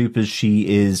drunken stupors, she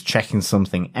is checking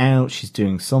something out. She's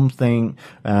doing something,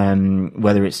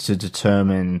 whether it's to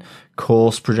determine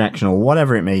course projection or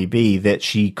whatever it may be, that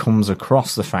she comes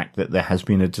across the fact that there has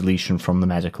been a deletion from the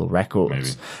medical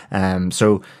records.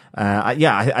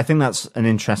 I think that's an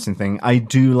interesting thing. I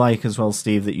do like as well,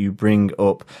 Steve, that you bring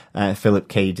up Philip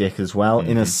K. Dick as well.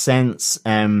 In a sense,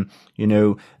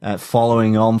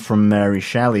 following on from Mary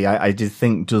Shelley, I did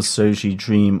think, does Soji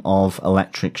dream of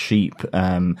electric sheep?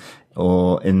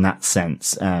 Or in that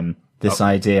sense, this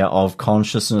idea of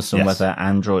consciousness and whether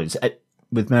androids.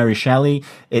 With Mary Shelley,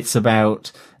 it's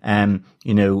about, in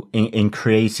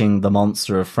creating the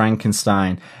monster of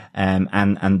Frankenstein,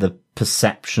 and the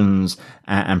perceptions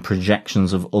and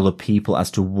projections of other people as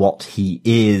to what he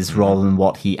is rather than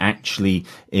what he actually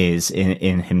is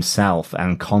in himself,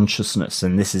 and consciousness.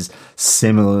 And this is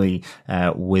similarly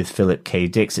with Philip K.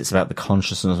 Dick. It's about the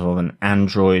consciousness of an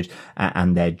android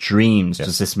and their dreams.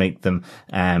 Does this make them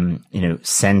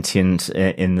sentient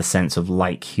in the sense of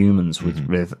like humans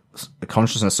with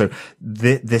consciousness? So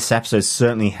this episode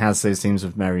certainly has those themes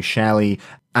of Mary Shelley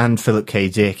and Philip K.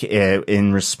 Dick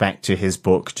in respect to his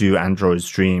book, Do Androids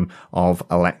Dream of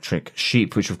Electric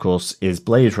Sheep, which of course is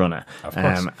Blade Runner. Of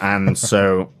course. And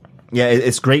so, yeah,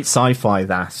 it's great sci-fi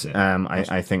that,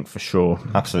 I think for sure.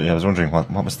 Absolutely. I was wondering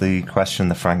what was the question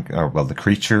the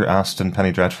creature asked in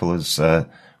Penny Dreadful is,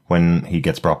 when he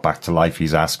gets brought back to life,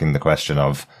 he's asking the question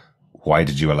of, why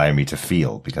did you allow me to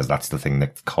feel? Because that's the thing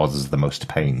that causes the most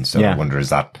pain. So I wonder, is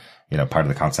that, part of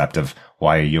the concept of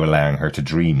why are you allowing her to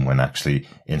dream when actually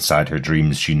inside her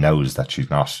dreams she knows that she's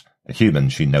not a human.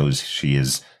 She knows she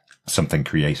is something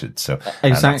created. So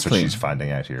that's what she's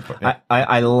finding out here. But,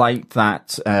 I like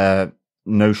that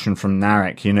notion from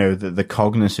Narek, the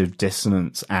cognitive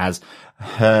dissonance as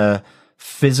her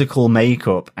physical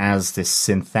makeup as this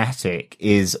synthetic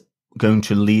is going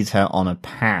to lead her on a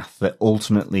path that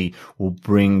ultimately will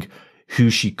bring who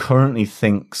she currently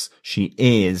thinks she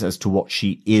is as to what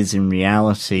she is in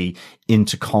reality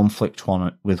into conflict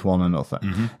with one another.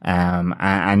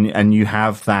 And you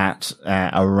have that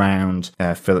around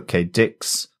Philip K.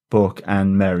 Dick's book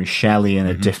and Mary Shelley in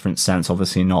a different sense,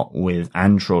 obviously not with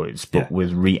androids, but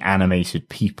with reanimated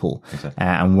people,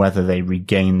 and whether they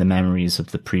regain the memories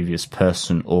of the previous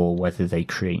person or whether they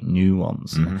create new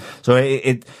ones. So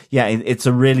it's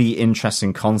a really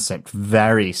interesting concept,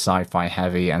 very sci-fi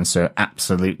heavy, and so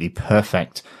absolutely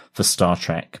perfect for Star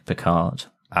Trek Picard.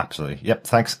 Absolutely. Yep.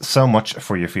 Thanks so much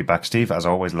for your feedback, Steve. As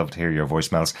always, love to hear your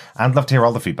voicemails and love to hear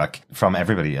all the feedback from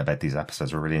everybody about these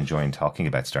episodes. We're really enjoying talking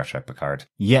about Star Trek Picard.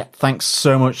 Yeah. Thanks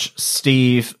so much,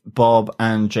 Steve, Bob,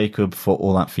 and Jacob for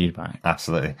all that feedback.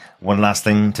 Absolutely. One last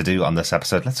thing to do on this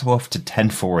episode. Let's go off to 10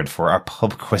 forward for our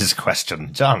pub quiz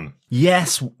question. John.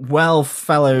 Yes, well,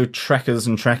 fellow Trekkers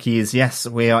and Trekkies, yes,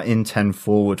 we are in 10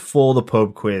 forward for the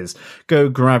pub quiz. Go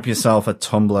grab yourself a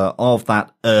tumbler of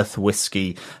that Earth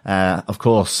whiskey, of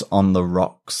course, on the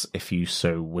rocks, if you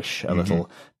so wish, a little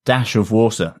dash of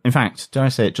water. In fact, dare I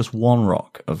say it, just one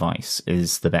rock of ice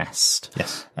is the best.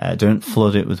 Yes. Don't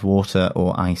flood it with water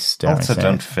or ice, dare I say. Also,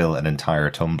 don't fill an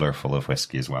entire tumbler full of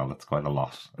whiskey as well. That's quite a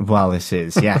lot. Well, it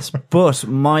is, yes. But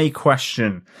my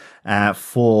question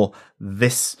for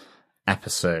this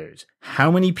episode: how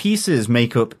many pieces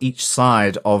make up each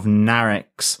side of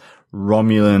Narek's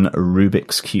Romulan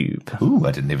Rubik's Cube? Ooh, I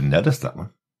didn't even notice that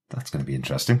one. That's going to be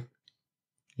interesting.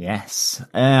 Yes,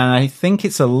 and I think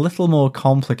it's a little more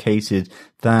complicated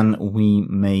than we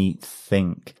may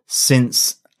think,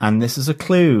 since, and this is a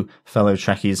clue, fellow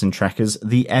Trekkies and Trekkers,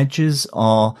 the edges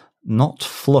are not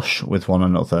flush with one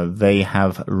another. They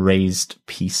have raised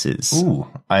pieces. Ooh,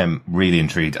 I am really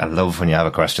intrigued. I love when you have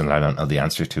a question that I don't know the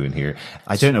answer to in here.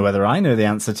 I don't know whether I know the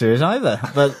answer to it either,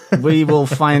 but we will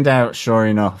find out sure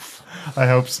enough. I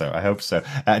hope so.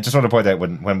 I just want to point out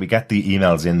when we get the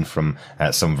emails in from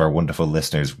some of our wonderful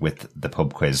listeners with the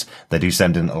pub quiz, they do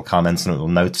send in little comments and little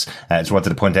notes. I just wanted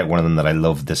to point out one of them that I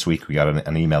loved this week. We got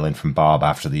an email in from Bob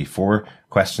after the 4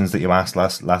 questions that you asked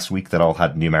last week that all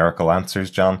had numerical answers,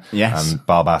 John. Yes. And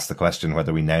Bob asked the question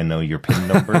whether we now know your PIN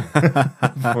number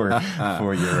for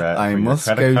your I must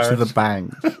your go card. to the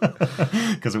bank.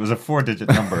 Because it was a 4-digit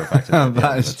number, effectively.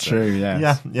 That is true,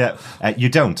 yes. Yeah. You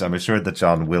don't. I'm assured that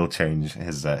John will change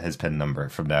his PIN number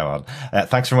from now on.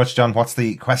 Thanks very much, John. What's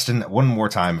the question one more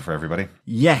time for everybody?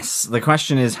 Yes, the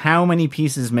question is, how many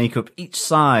pieces make up each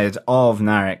side of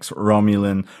Narek's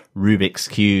Romulan Rubik's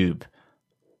Cube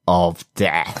of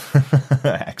death?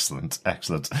 Excellent.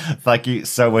 Thank you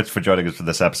so much for joining us for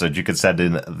this episode. You can send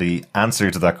in the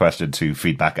answer to that question to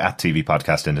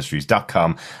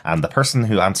feedback@tvpodcastindustries.com, and the person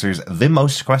who answers the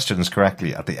most questions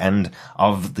correctly at the end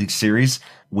of the series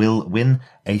will win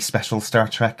a special Star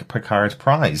Trek Picard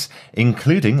prize,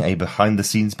 including a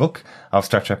behind-the-scenes book of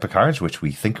Star Trek Picard, which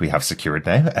we think we have secured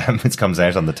now. It comes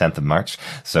out on the 10th of March,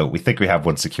 so we think we have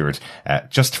one secured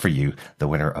just for you, the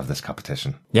winner of this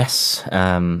competition. Yes,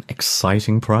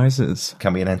 exciting prizes.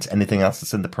 Can we announce anything else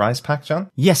that's in the prize pack,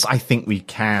 John? Yes, I think we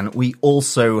can. We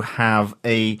also have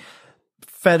a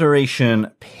Federation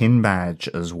pin badge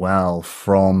as well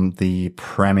from the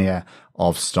premiere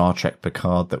of Star Trek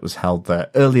Picard that was held there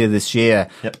earlier this year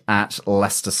at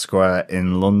Leicester Square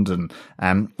in London.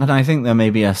 And I think there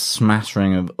may be a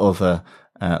smattering of other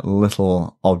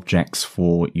little objects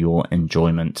for your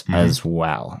enjoyment as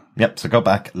well. Yep, so go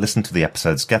back, listen to the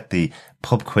episodes, get the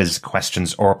pub quiz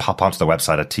questions, or pop onto the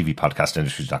website at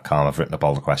tvpodcastindustries.com. I've written up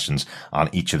all the questions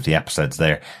on each of the episodes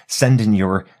there. Send in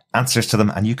your answers to them,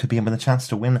 and you could be in with a chance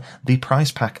to win the prize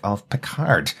pack of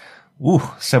Picard. Ooh,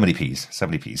 so many P's.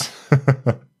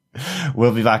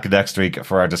 We'll be back next week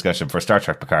for our discussion for Star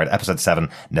Trek Picard, Episode 7,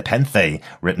 Nepenthe,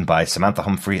 written by Samantha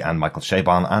Humphrey and Michael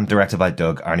Chabon, and directed by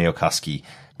Doug Arniokoski.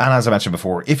 And as I mentioned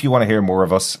before, if you want to hear more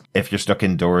of us, if you're stuck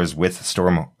indoors with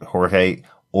Storm Jorge,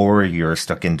 or you're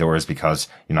stuck indoors because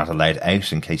you're not allowed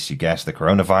out in case you get the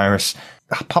coronavirus,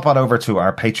 pop on over to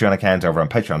our Patreon account over on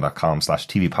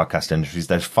patreon.com/tvpodcastindustries.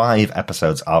 There's 5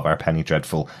 episodes of our Penny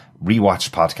Dreadful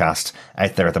rewatch podcast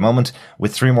out there at the moment,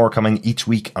 with 3 more coming each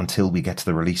week until we get to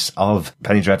the release of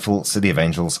Penny Dreadful City of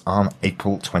Angels on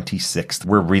April 26th.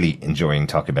 We're really enjoying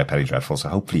talking about Penny Dreadful, so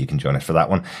hopefully you can join us for that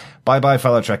one. Bye-bye,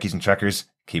 fellow Trekkies and Trekkers.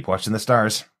 Keep watching the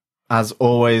stars. As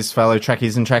always, fellow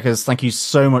Trekkies and Trekkers, thank you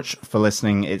so much for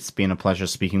listening. It's been a pleasure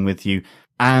speaking with you.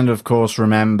 And of course,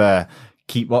 remember,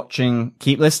 keep watching,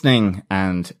 keep listening,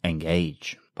 and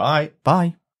engage. Bye.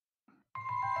 Bye.